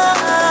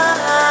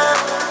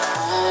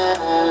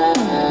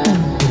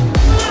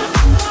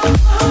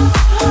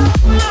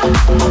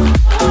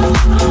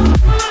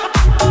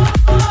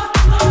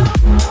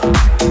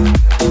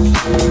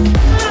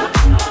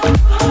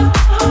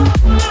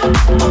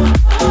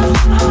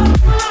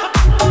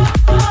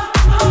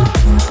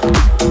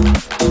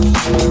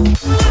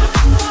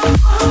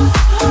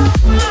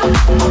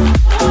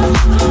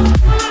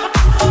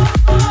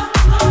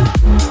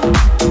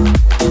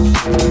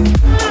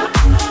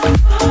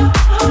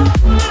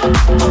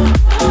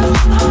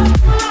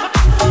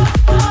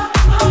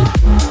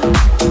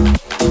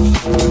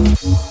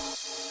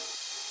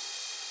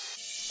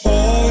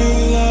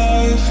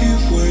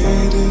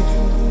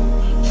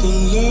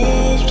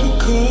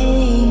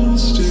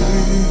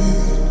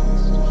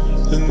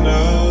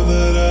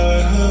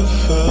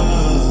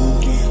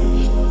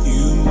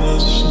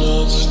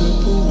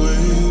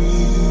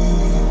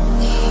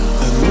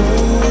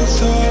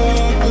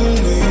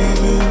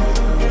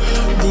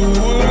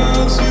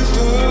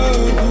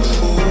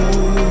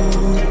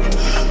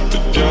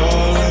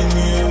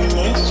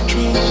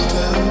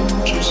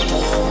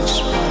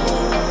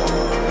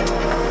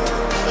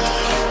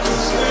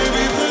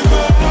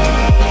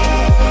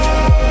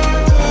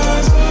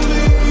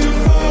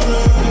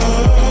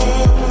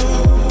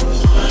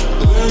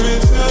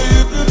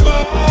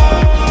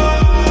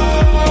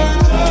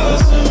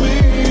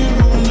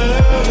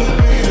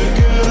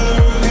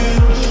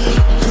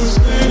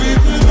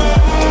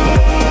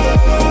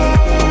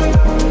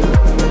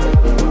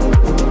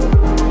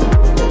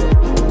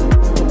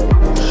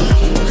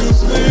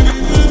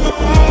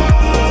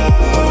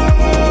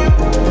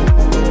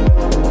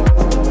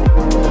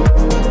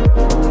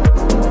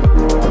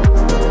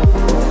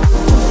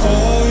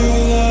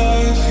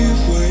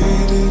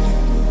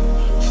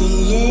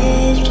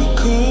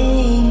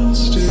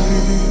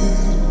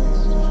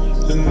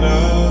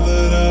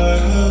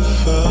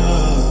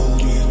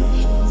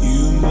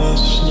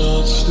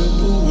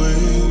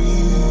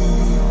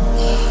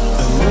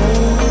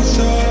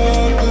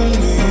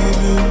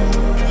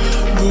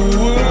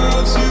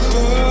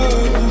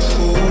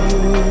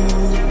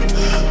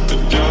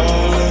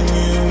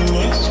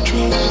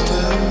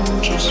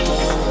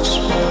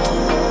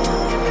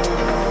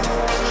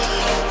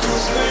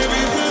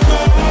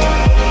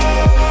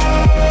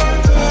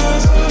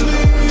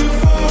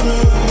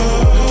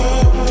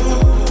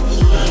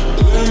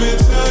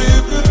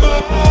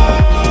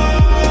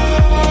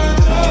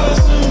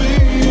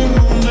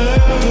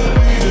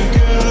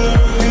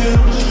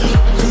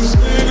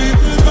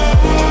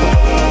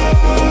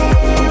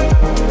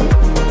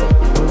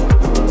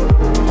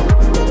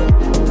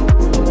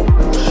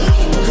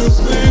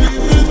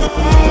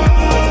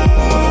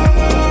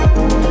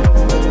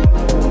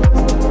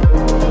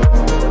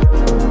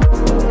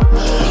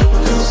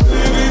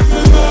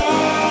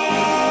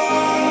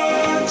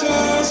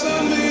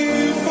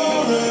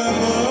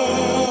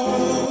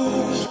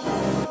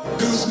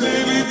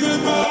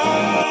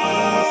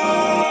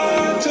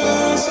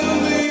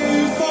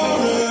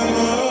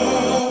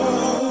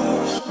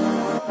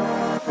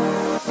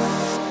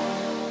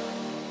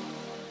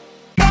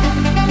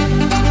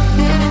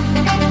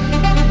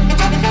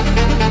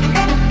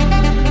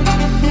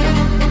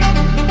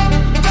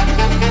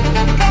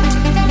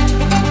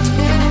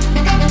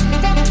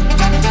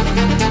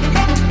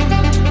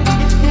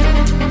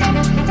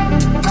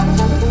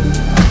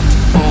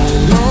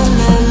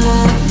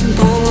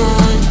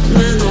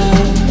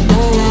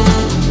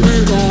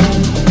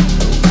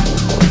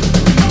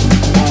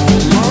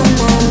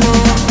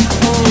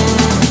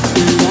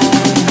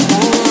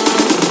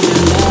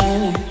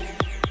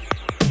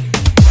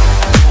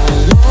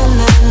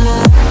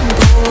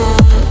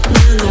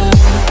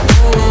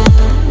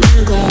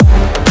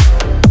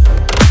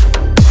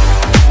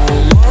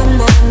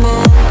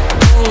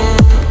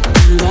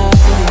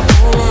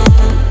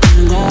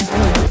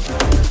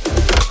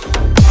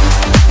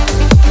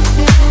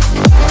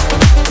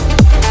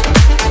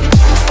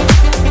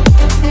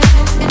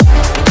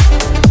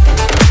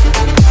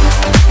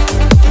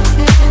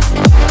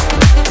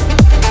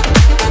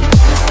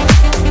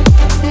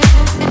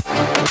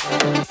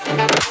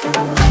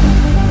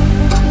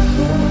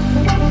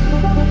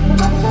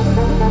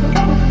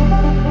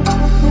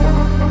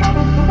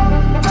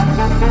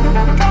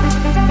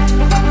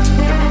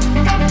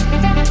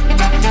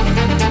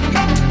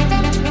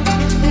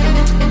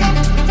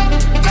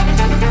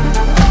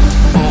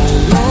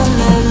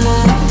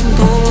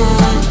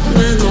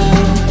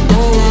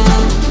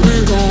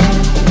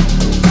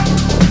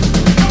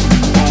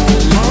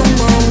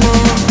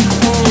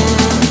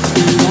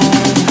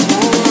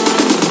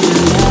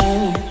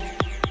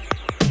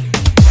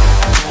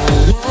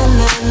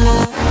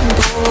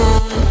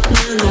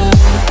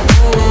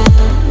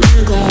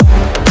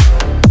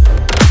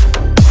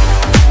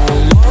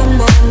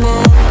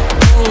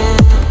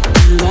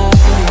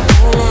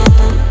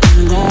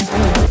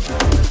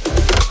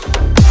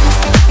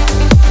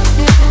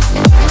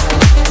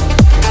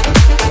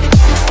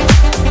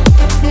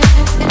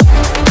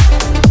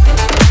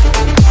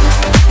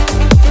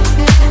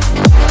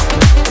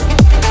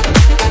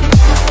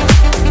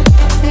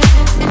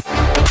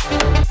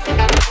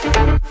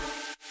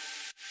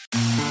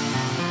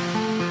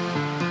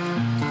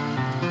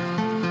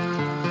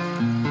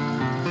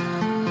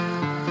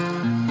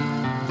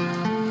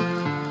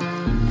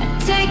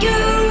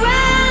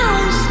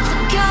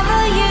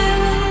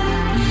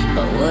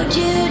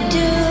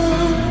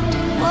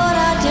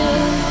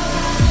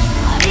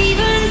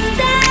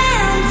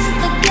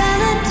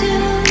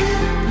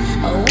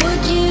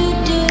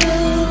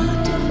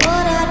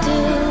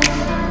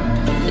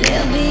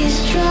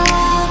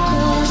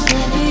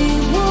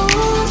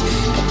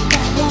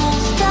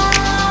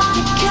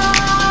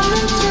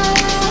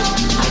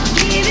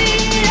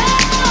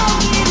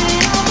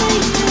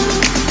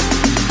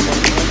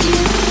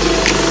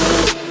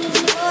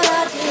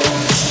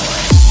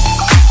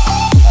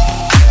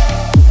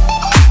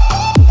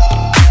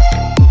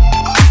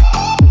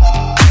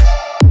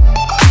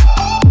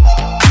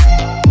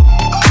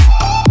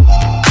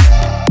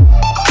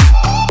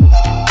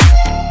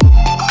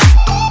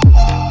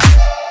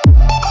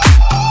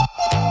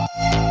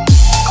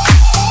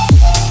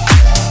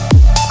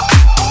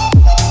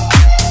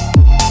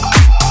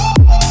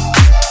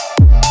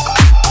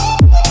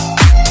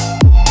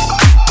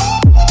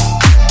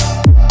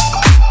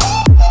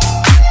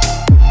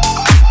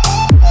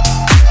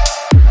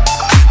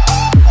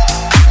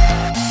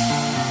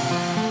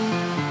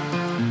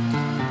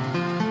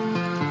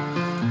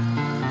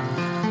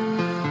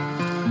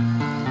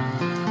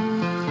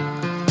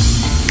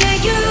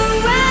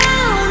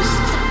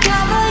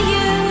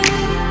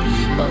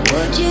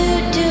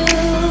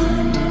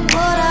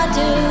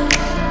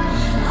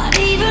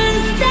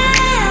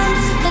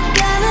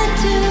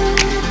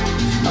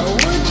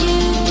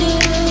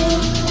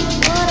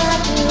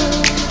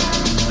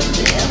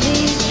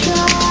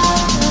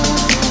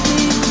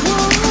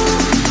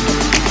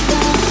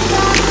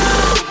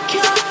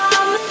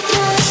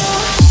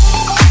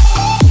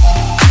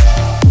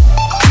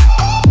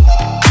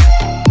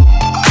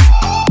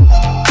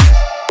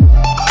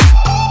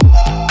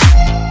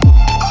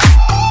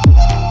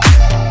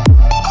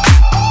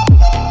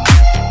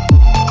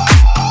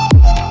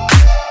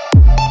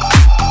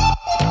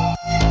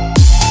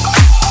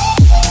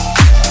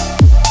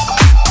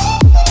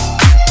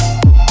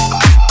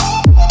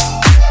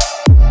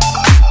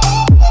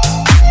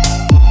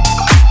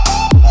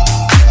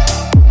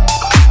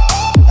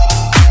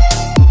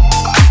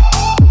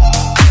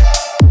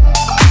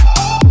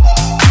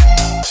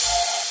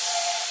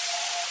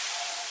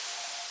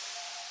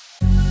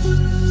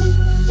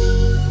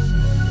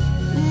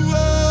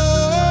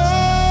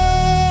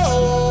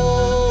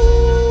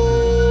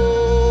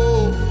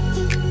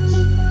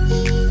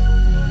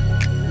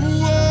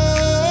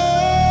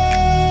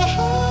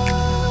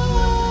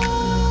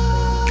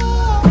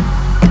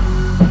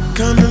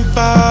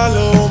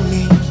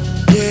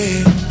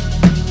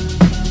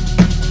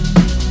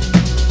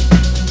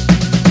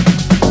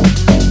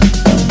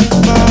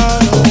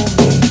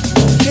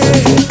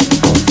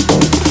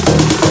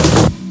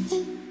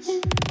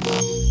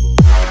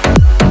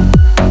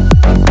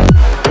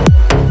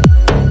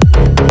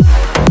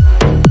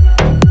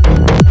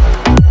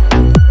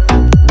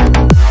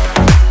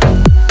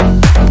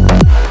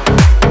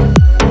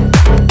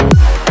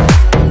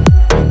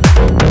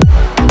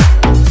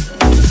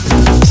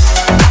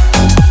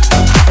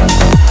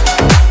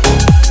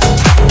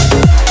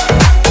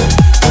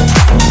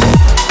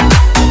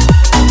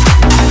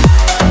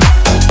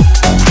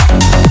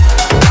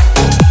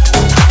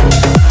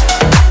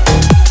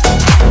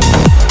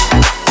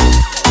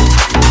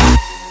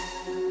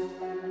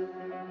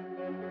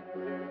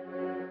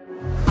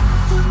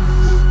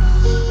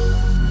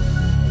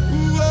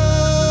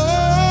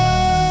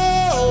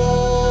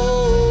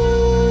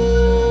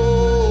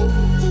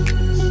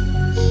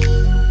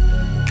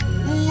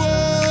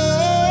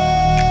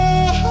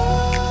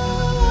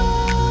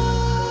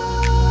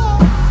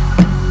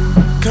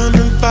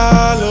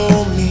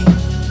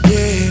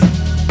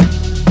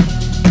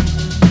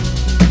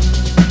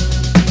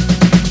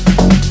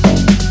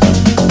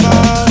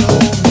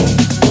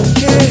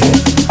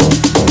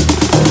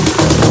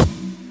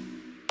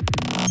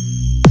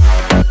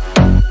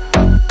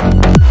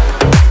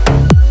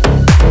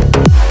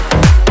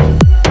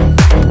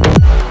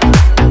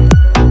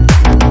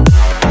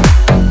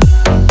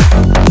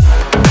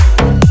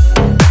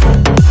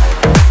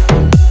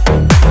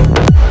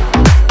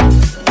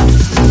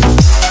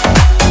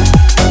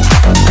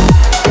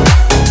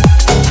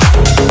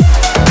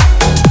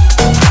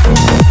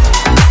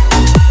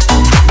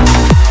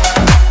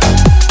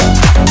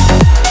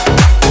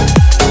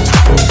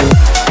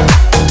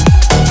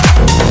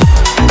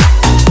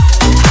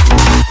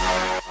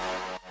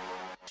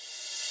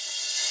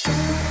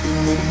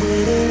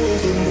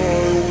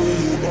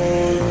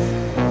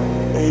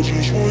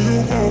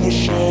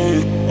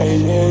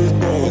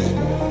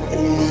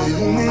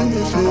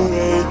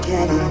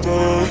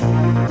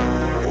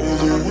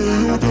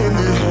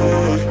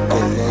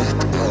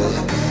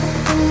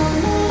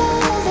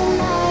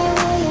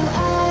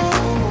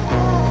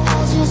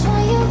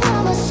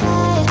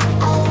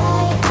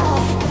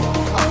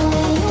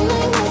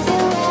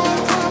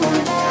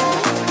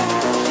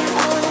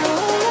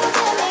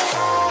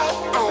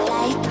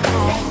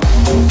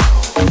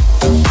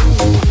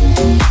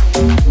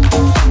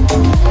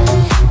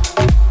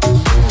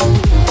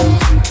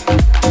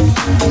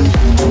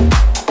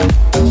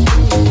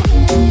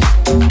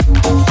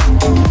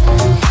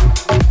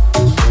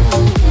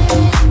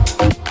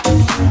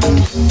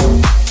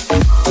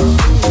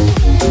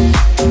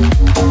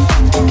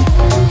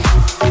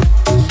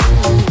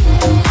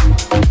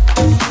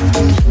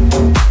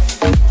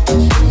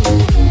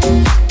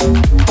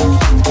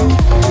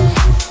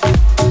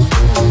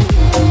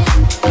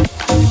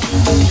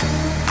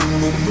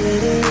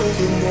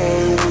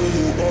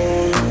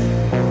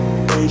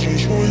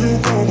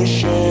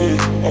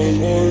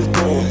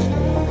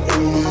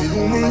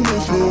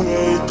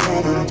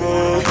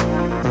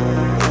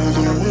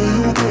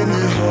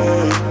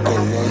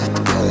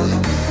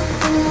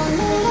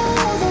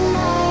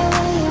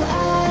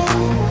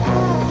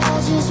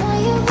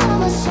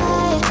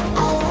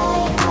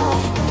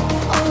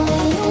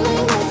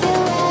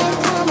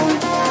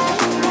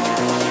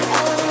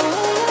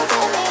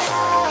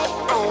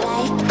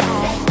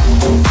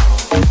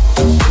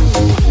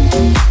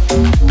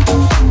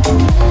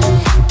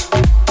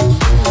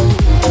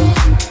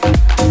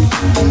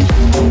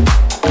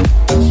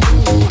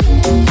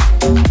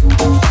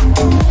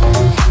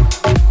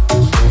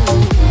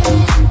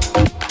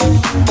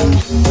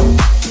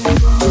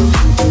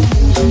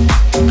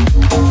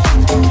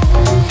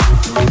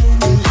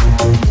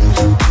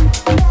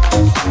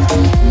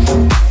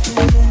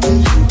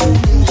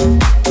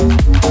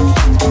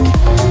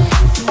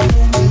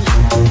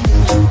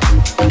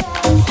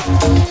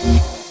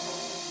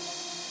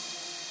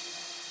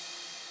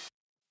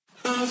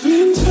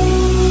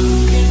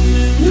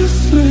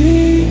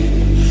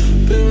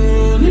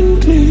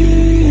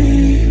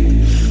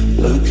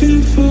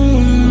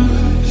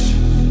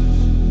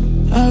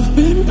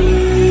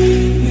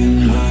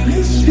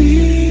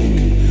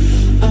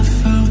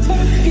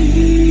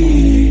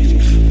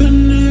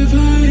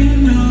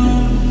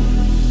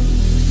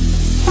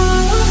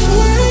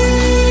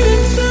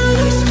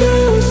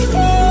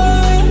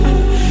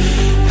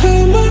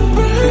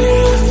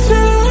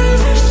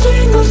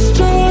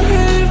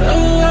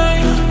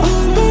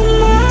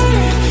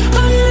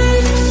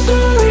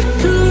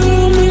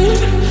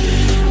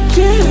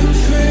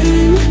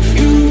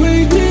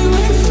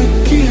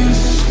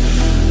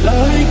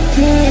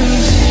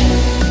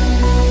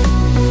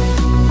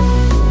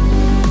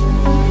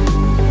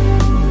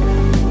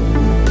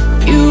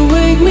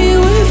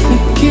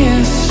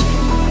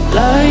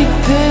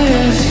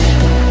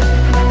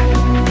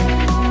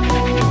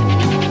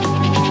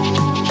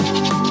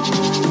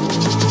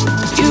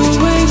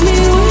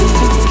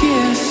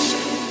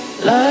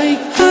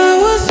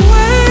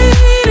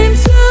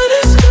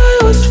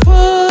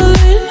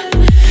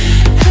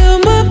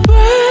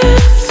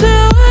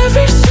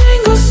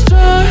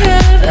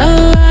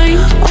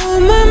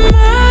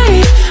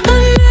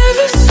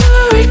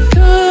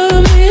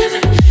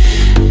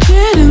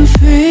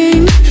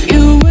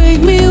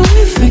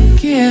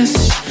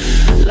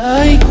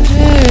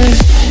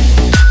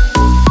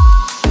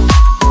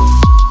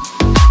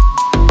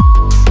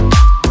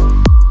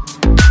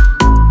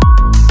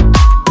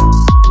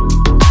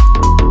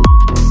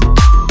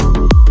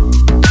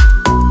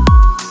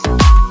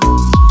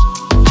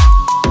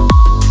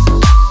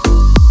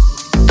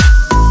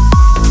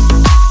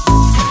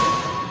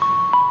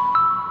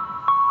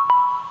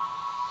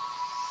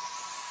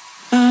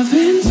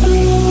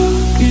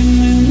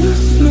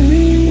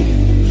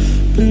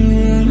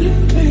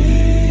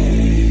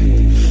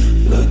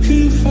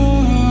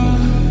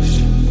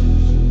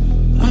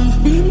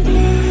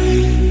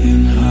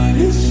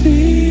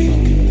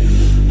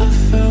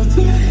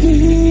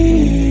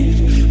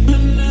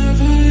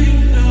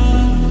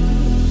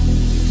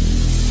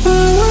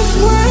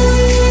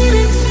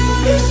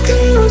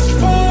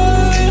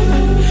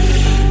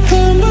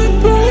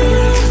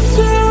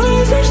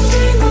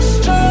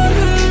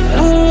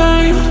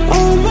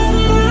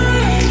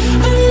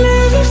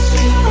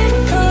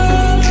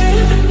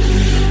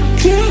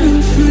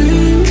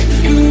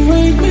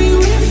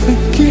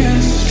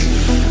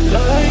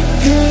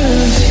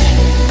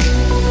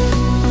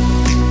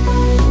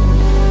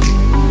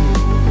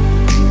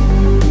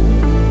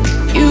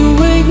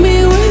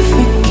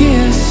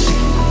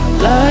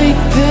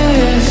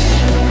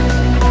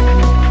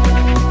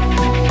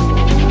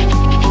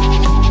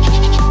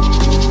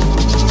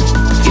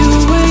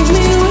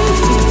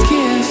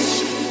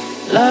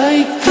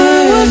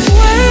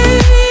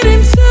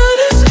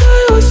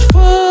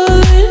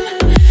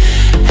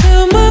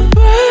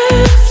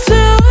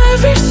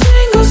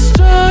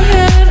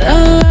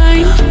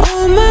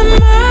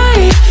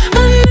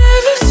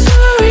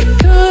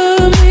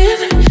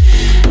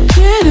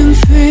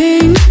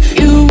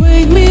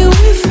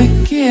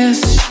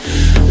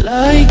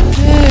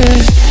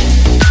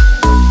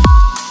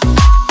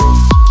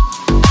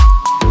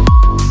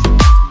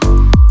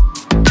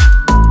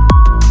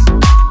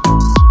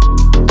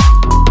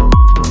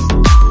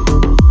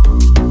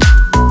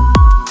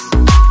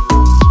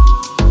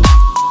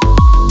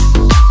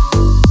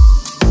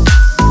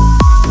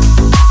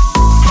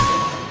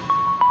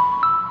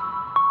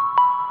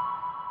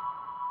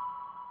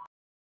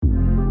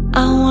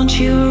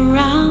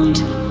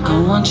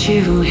want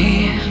you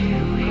here.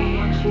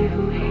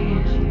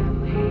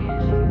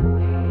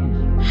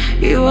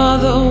 You are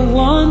the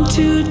one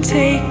to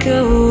take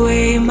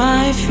away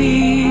my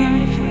fear.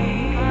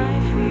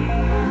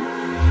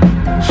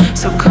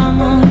 So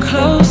come on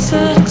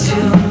closer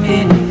to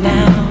me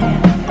now.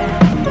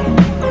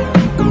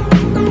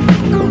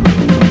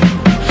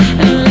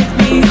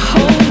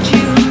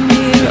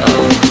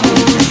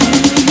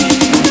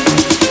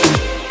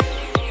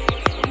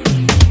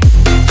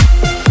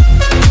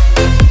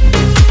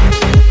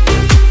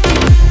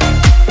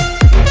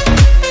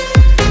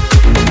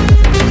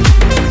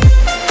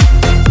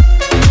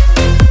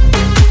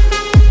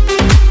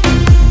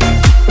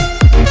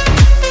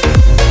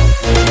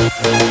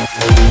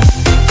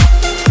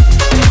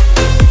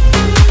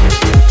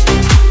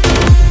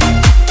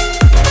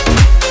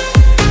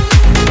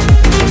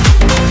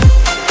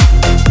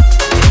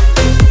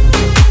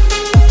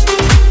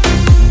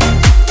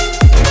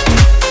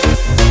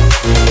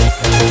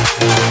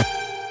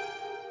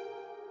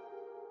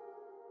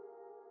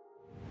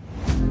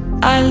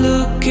 I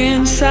look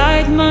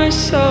inside my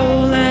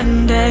soul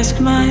and ask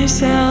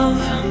myself,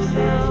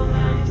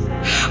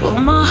 will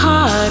my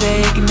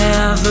heartache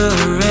never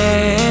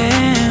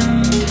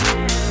end?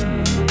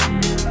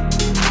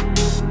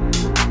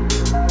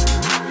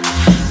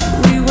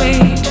 We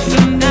wait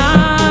for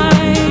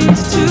night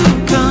to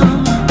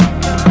come.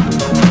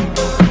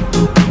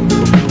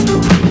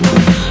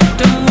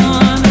 Don't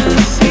wanna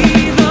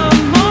see the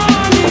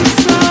morning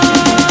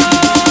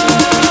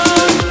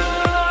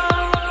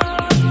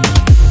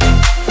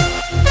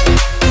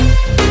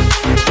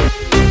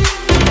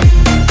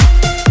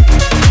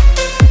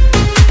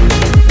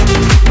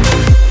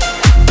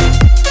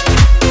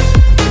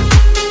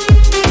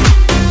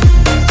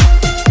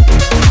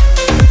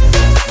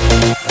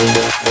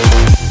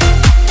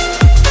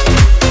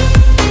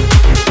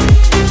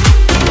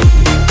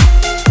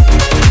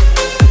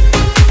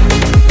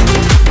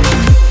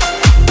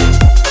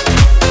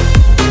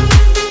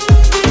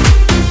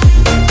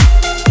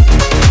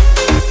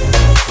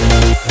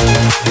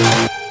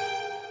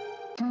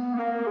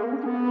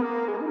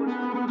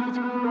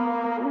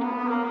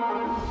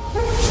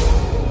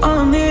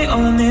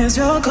all I need is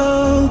your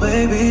call,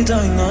 baby,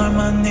 don't ignore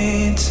my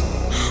needs.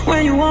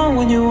 When you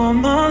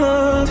want my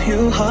love,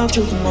 you have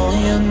to come on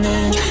your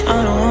knees.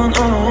 I don't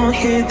want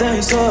hear that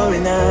you're sorry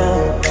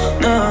now,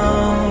 no.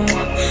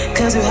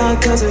 Cause you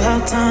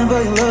had time,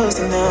 but you lost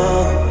it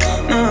now,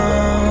 no.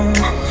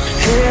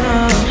 Hey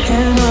now,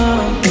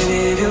 baby,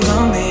 if you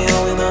call me, I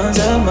will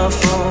answer my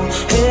phone.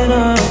 Hey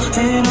now,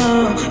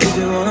 if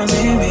you wanna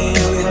see me,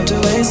 you have to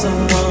wait so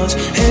much.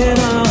 Hey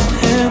now,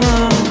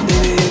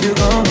 baby, if you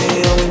call me,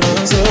 I will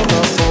answer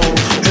my phone.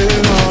 Hey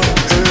now.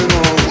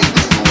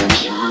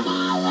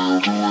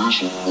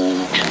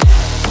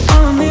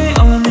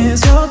 All I need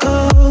is your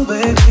call,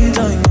 baby,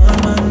 don't ignore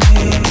my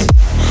needs.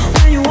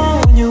 When you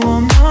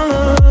want my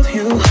love,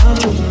 you have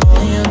to come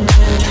on your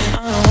knees. I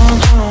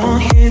don't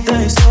want hear that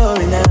you're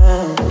sorry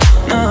now,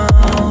 no.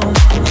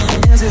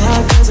 Cause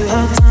you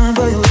had time,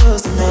 but you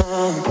lost it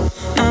now,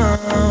 no.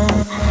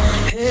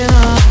 Hey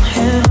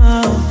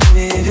now,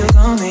 baby, if you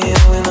call me, I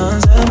will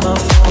answer my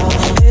phone.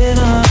 Hey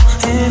now,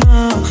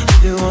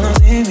 if you wanna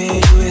see me,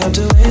 you have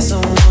to wait so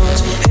much.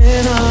 Hey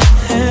now,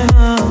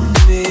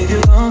 baby, if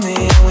you call me,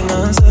 I will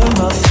answer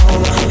my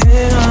phone.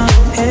 Hey now,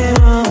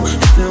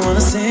 if you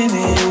wanna see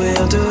me, you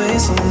have to wait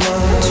so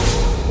much.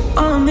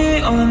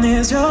 All I need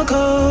is your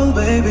call,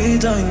 baby,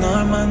 don't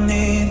ignore my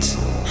needs.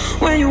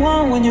 When you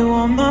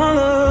want my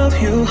love,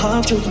 you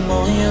have to come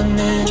on your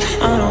knees.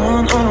 I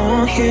don't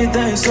want hear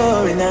that you're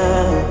sorry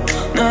now,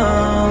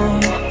 no.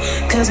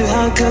 Cause you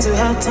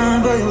had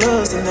time, but you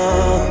lost it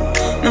now,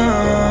 no.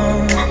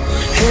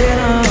 Hey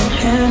now,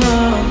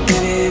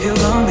 baby, if you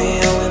call me,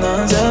 I will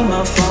answer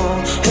my phone.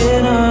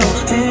 Hey now,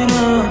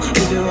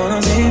 if you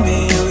wanna see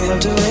me, you have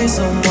to wait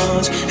so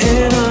much.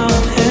 Hey now,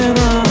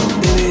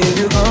 baby, if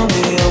you call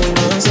me, I will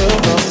answer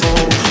my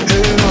phone.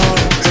 Hey now.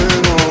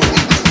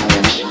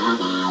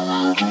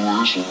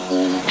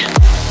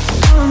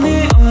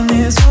 All I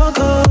need is your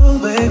call,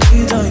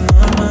 baby, don't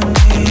ignore my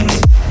needs.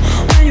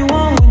 When you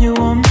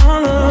want my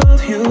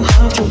love, you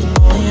have to come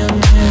on your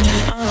knees.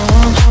 I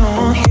don't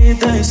want hear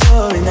that you're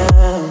sorry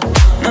now,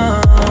 no.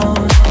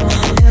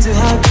 Cause you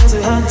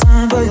had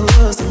time, but you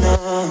lost it now,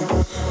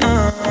 no.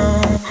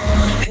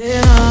 Hey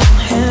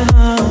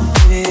now,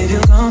 baby, if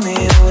you call me,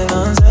 I will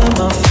answer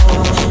my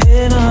phone.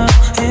 Hey now,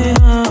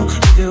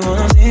 if you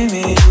wanna see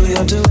me, you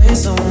have to wait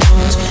so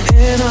much.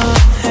 Hey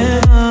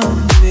now,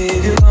 baby,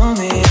 if you call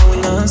me, I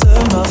will answer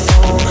my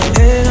phone.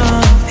 Hey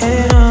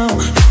now,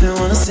 if you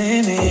wanna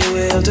see me, you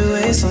have to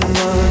wait so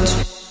much.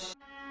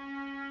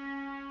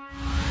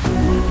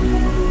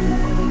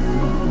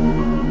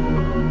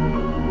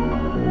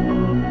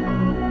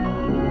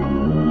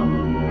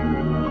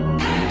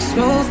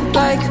 Smooth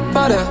like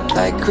butter,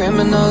 like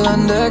criminal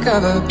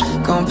undercover.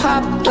 Gon'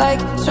 pop like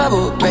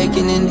trouble,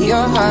 breaking into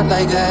your heart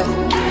like that.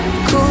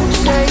 Cool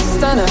shade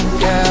stunner,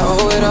 yeah,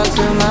 owe it all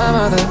to my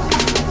mother.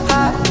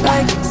 Hot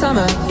like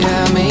summer,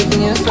 yeah,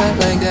 making you sweat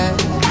like that.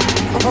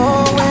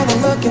 Oh, when I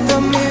look in the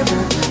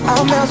mirror,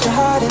 I'll melt your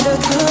heart into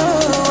two.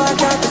 I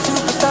got the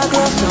superstar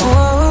glow, so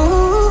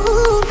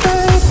oh,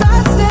 babe,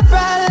 side step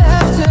right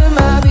left to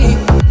my beat.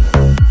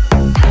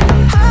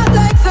 Hot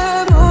like the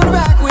moon,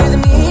 rock with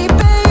me,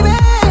 baby.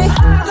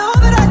 Know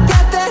that I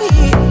got that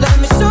heat. Let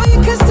me show you,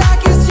 'cause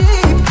talk is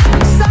cheap.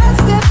 Side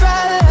step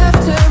right left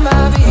to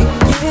my beat.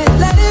 Yeah,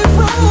 let it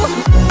roll.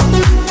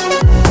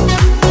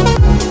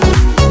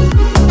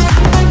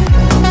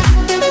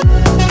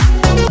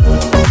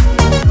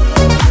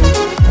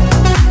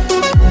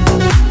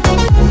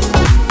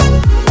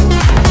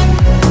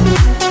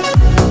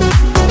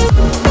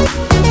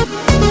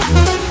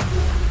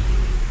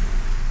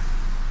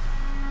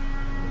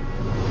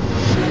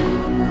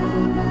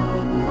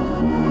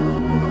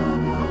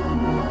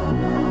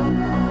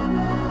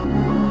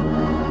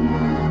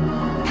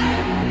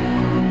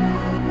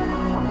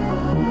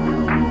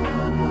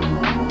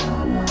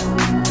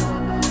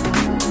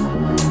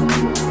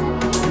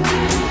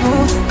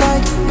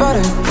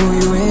 Pull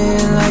you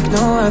in like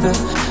no other.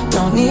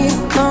 Don't need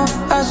no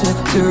usher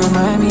to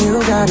remind me you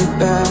got it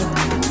bad.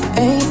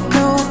 Ain't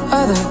no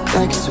other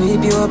that can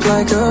sweep you up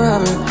like a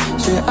rubber.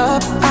 Straight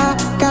up, I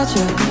got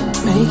you,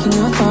 making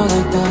you fall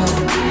like that.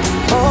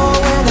 Oh,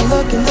 when I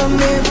look in the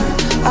mirror,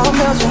 I'll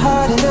melt your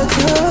heart into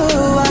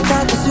two. I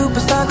got the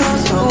superstar glow,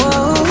 so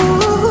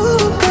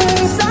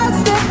please, I'd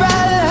step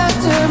right left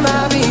to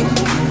my beat.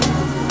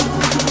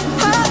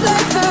 Hot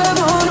like the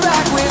moon,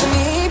 rock with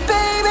me,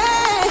 baby.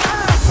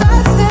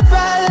 I'd step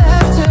right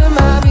left to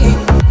my beat.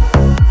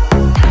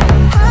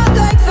 Hot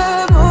like the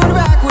moon,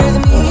 rock with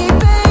me,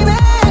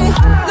 baby.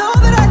 Know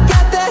that I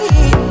got that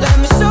heat. Let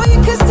me show you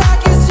 'cause talk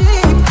is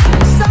cheap.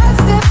 I'd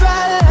step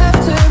right left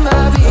to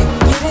my beat.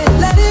 Get it,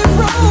 let it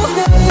roll,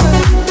 baby.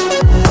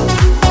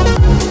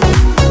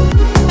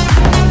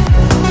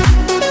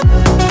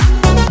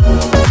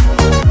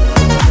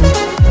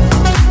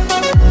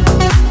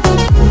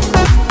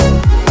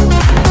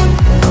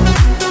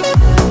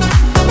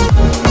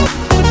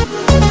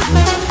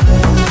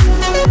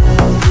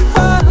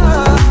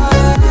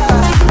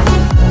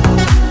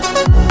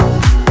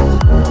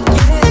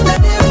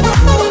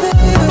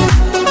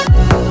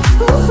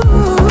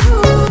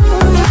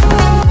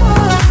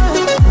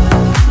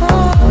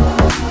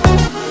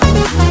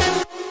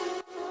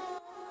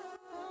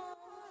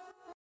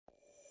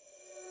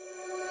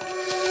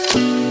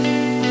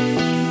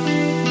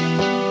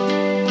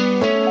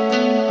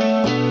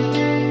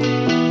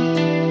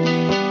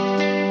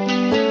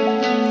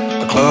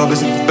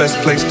 Best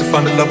place to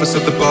find the lovers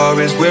of the bar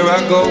is where I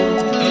go.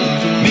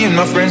 Me and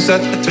my friends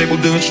at the table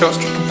doing shots,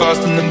 tripping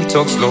fast and then we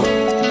talk slow.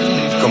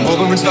 Come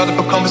over and start up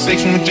a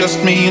conversation with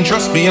just me, and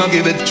trust me, I'll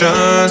give it a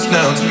chance.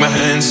 Now take my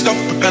hand, stop,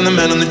 and the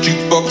man on the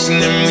jukebox, and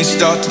then we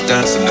start to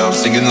dance. And I'm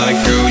singing like,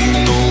 girl, you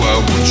know I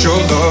want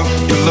your love.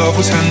 Your love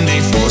was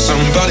handmade for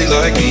somebody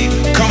like me.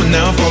 Come on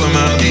now, follow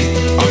my lead.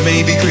 I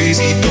may be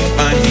crazy, don't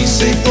mind me.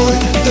 Say, boy,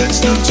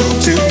 let's not talk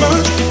too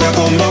much. Grab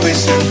on my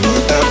waist and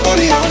put that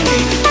body on me.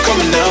 Come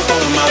on now,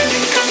 follow my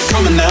lead.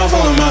 Come on now,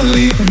 follow my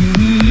lead.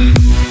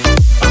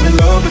 I'm in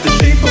love with the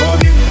shape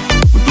of you.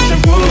 We push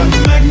and pull like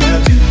a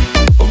magnet do.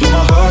 Although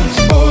my heart is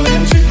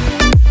falling too.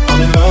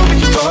 I'm in love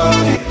with your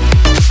body.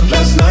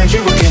 Last night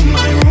you were in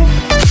my room,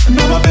 and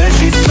now my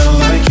bedsheets smell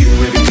like you.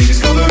 Every day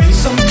discovering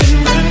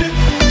something brand new.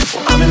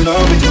 I'm in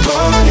love with your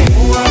body.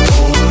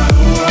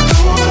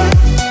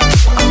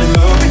 I'm in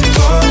love with your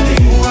body.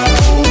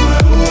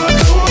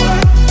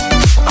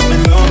 I'm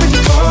in love with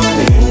your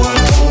body.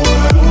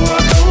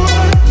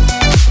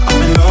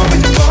 I'm in love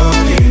with your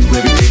body.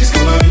 Every day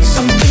discovering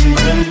something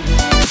brand new.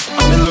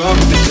 I'm in love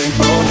with the shape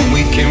of you.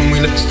 Weekend, we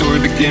let the story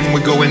begin.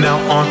 We're going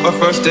out on our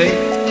first date.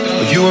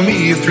 You and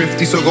me are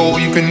thrifty, so go all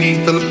you can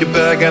eat. Fill up your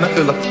bag and I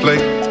fill up the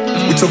plate.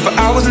 We talk for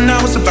hours and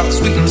hours about the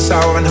sweet and the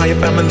sour and how your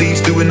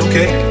family's doing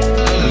okay.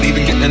 And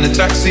even getting in a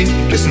taxi,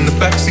 just in the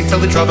backseat, tell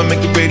the driver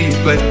make the radio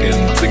play. And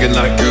I'm thinking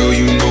like, girl,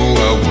 you know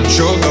I want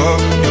your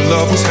love. Your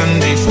love was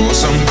handmade for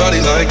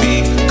somebody like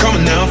me. Come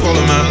on now,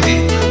 follow my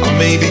lead. I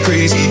may be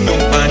crazy,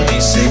 don't mind me.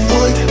 Say,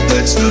 boy,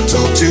 let's not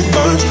talk too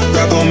much.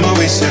 Grab on my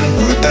waist and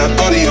put that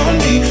body on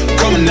me.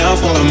 Come on now,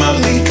 follow my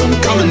lead. Come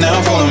on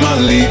now, follow my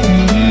lead.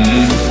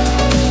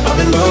 I'm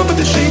in love with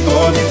the shape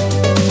of you.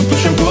 We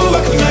push and pull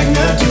like a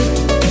magnet do.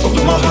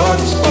 Although my heart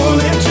is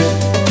falling too.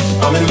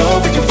 I'm in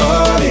love with your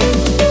body.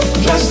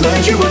 Last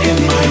night you were in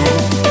my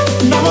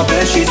room, now my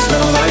bedsheets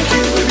smell like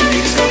you. Every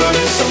day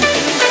discovering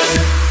something brand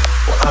new.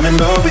 Well, I'm in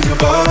love with your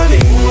body.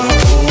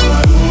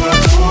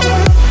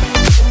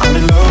 I'm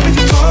in love with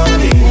your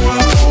body.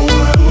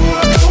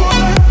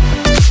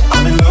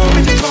 I'm in love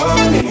with your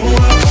body.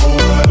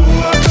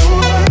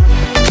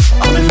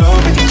 I'm in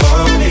love with your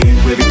body.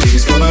 Every day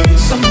discovering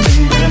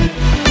something brand new.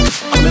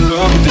 I'm in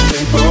love with the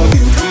shape of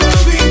you. Come on,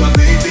 be my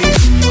baby.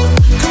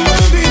 Come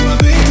on, be my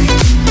baby.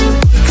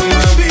 Come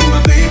on, be my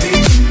baby.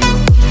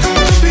 Come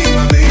on, be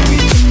my baby.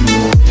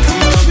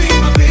 Come on, be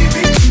my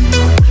baby.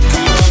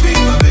 Come on, be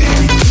my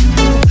baby.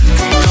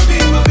 Come on, be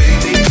my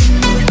baby.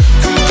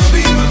 Come on,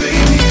 be my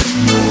baby.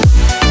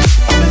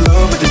 I'm in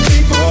love with the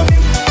shape of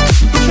you.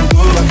 Push and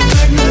pull like a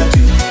magnet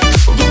do.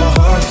 Although my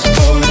heart is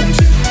falling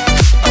too.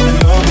 I'm in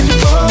love with your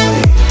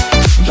body.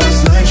 Last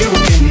night you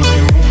were in my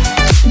room,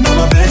 now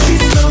my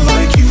bedsheets smell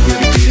like you.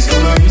 Every day is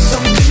coloring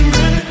something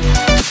brand new.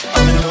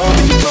 I'm in love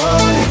with your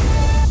body.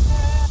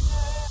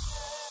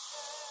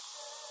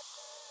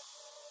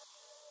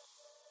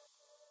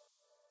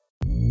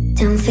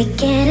 Don't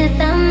forget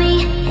about me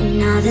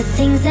and all the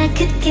things I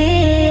could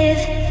give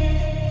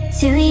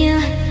to you,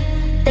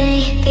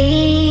 baby.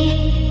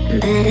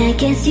 But I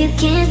guess you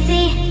can't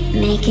see,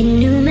 making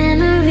new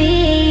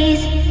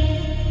memories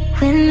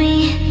with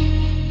me.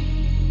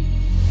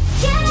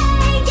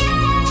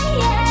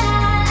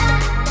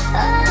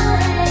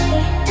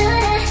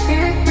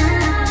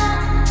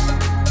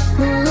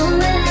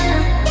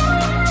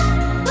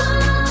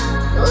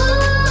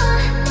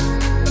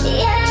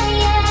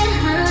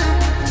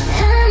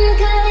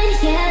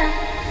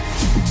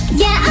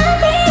 I'll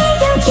be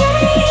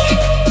okay.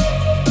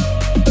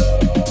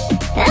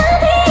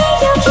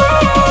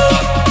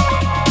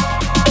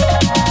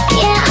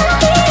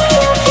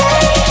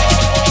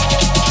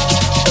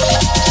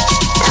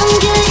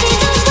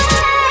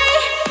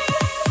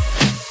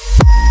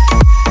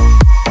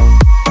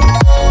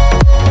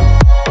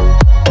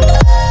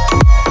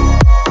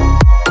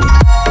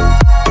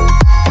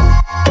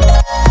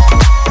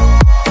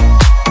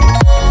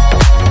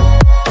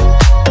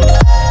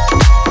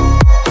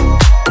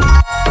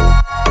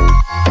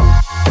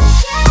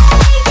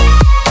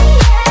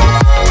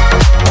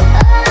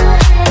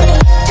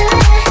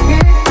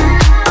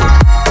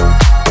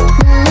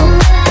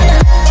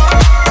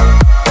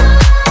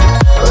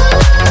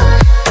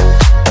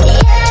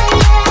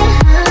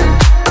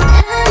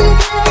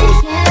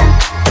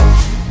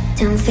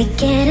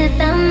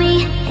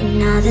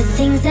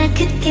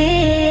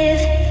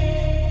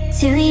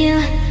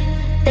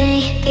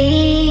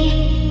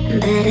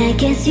 But I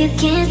guess you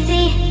can't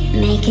see,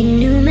 making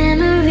new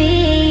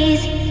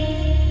memories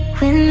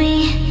with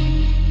me.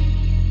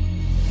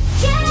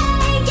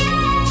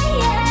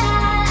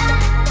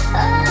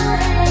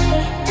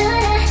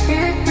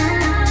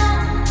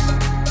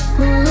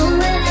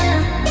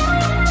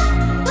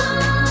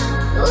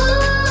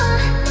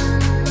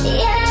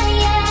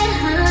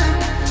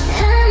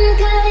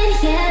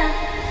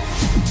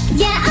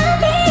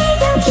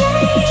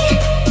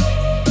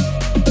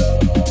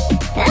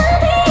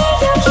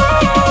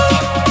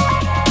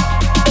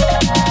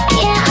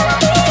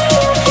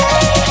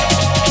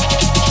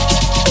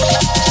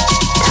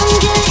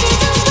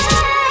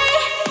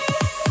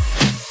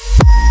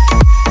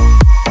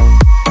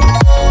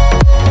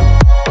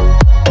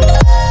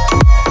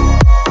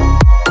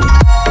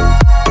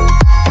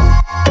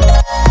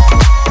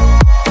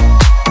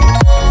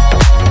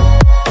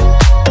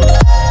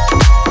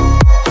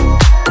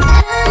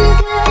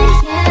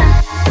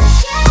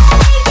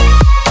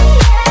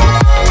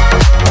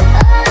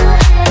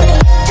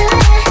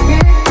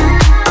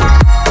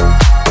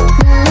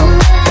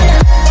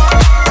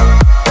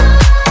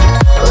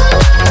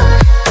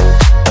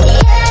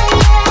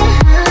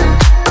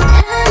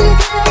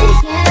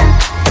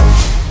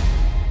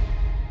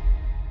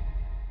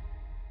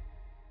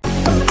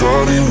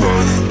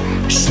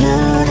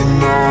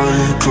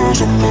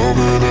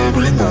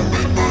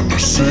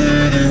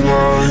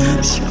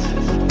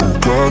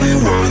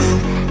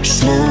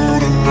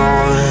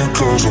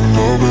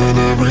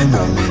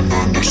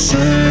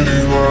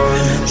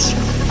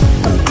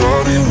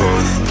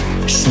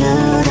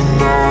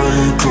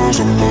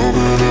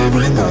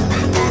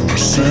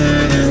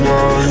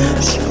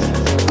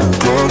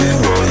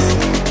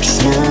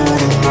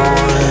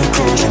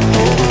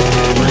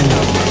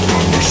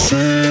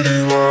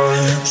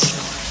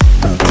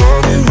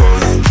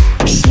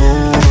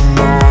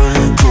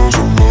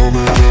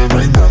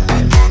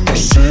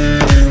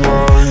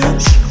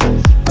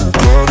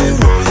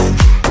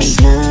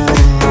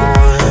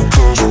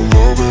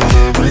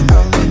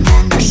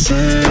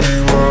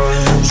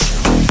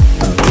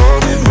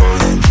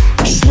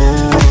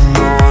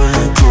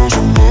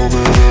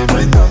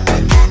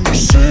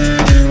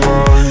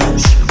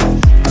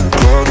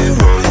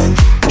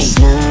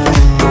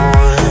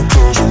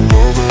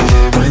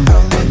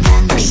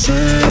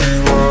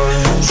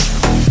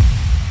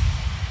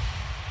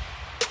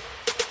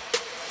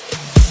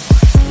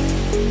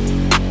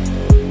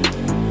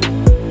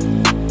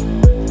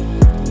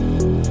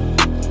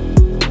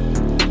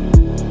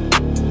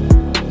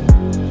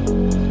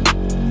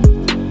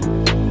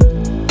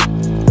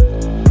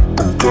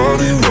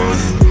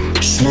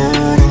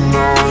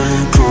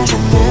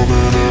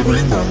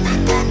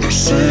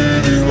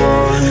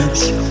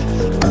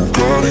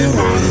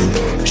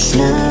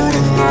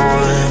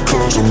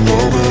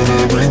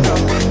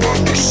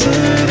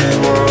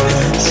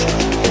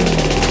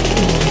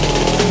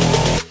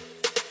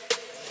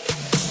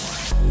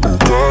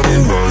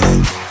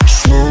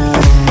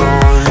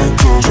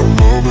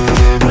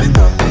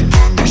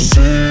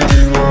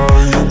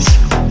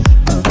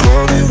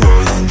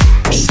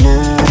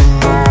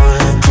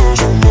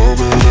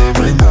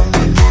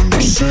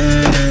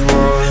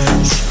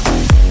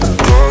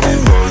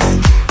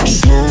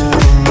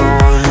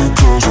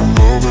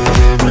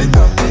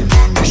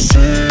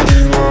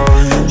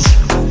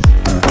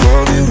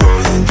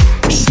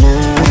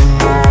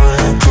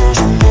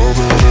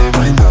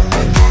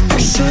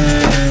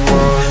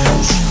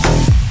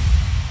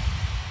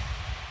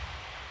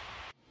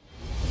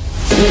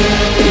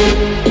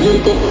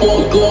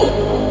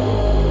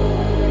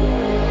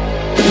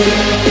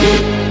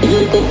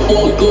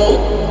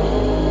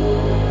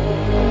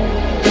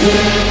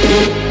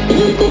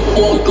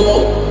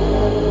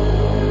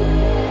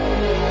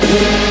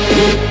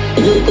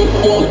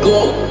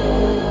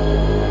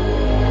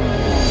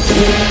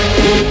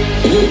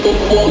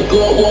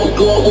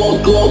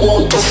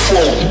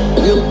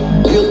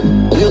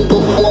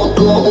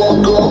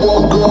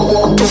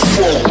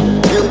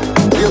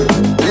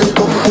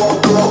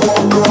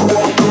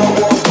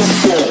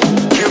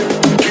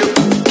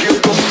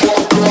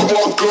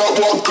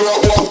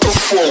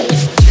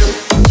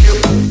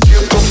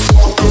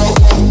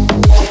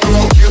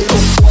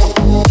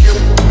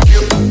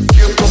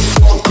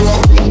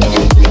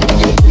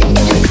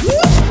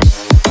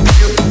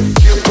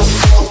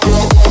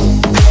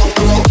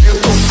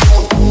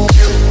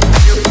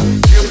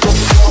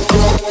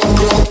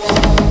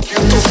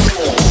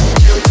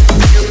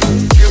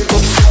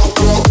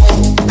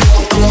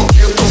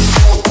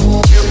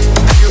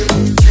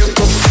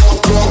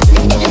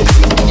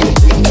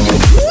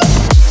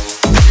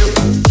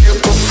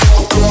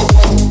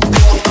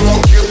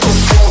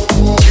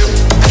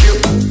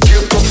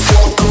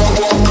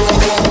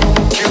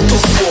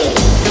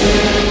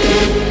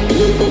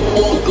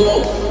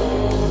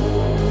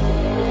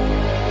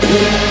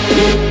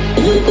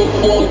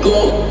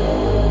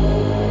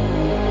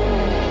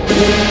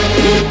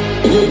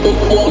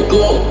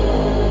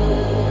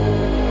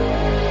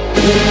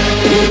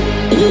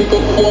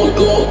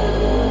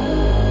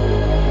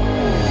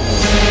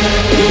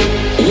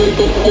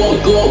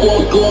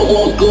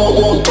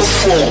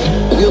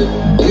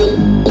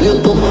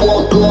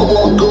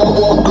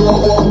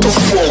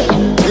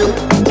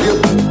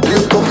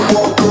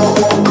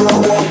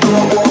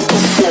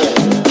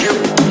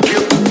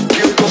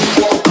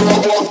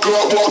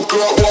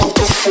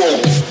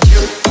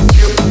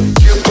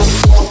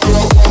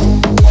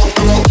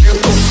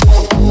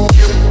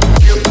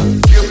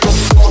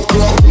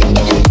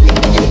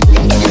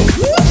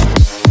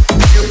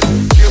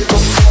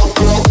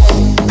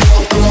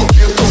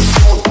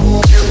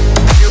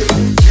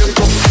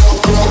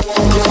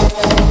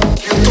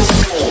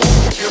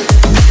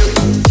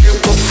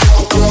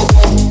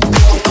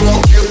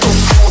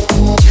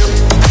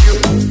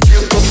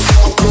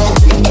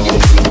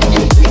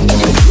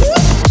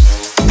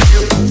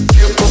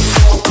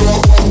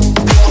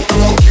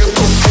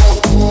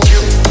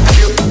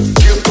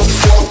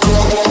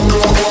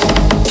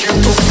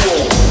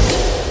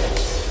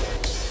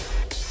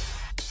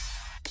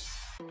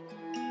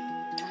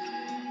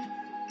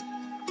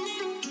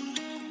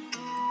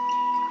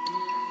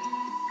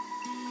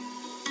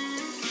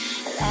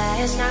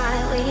 Last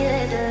night we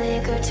let the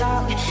liquor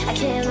talk. I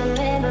can't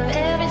remember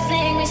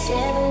everything we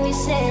said, but we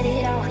said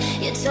it all.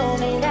 You told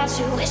me that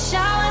you wish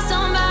I was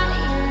somebody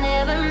you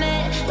never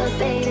met. But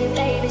baby,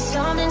 baby,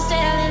 something's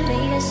telling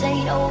me this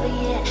ain't over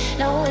yet.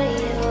 No way,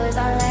 it was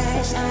our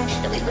last night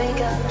that we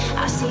wake up.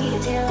 I see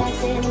your tail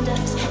lights in the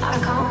dust. I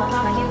call my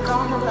mama, you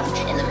call my bluff.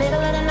 In the middle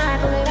of the night,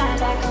 pull it right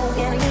back up.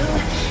 Yeah,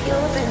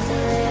 your friends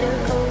say let her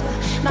go.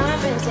 My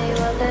friends say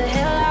what the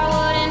hell, I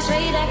wouldn't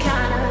trade that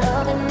kind of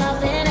love and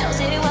nothing else.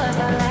 It was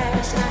our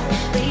last night.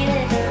 We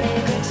let the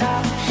liquor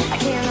talk. I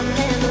can't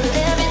remember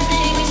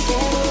everything we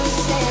said, but we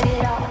said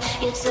it all.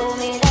 You told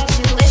me that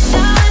you wish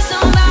I was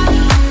somebody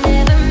you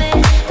never met.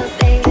 But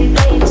baby,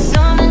 baby,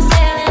 something's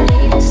telling me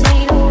this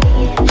ain't over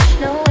yet.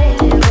 No way,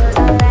 it was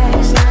our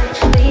last night.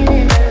 We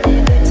let the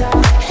liquor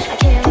talk. I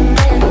can't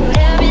remember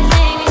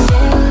everything we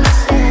said, but we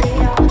said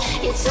it all.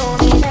 You told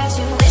me that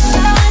you wish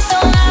I was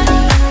somebody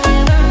you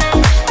never met.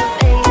 But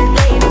baby,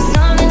 baby,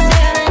 something's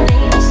telling me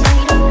this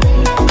ain't over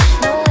yet.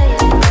 No way,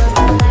 it was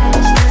our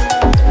last night.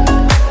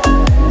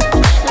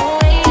 No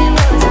way, it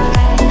was our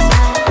last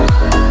night.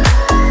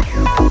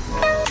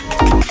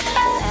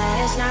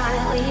 Last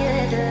night we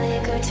let the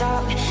liquor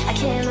talk. I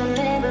can't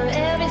remember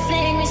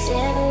everything we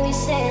said, but we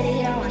said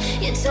it all.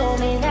 You told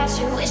me that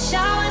you wish I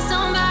was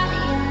somebody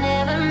you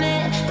never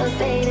met. But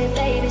baby,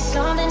 baby,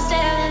 something's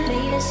telling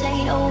me this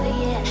ain't over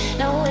yet.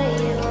 No way,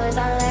 it was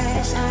our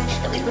last night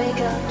that we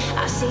wake up.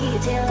 I see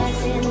your tail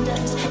lights in the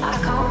dust. I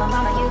call my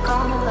mama, you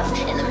call my bluff.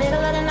 In the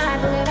middle of the night,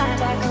 pull it right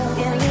back up.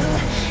 Yeah,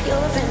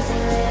 your friends say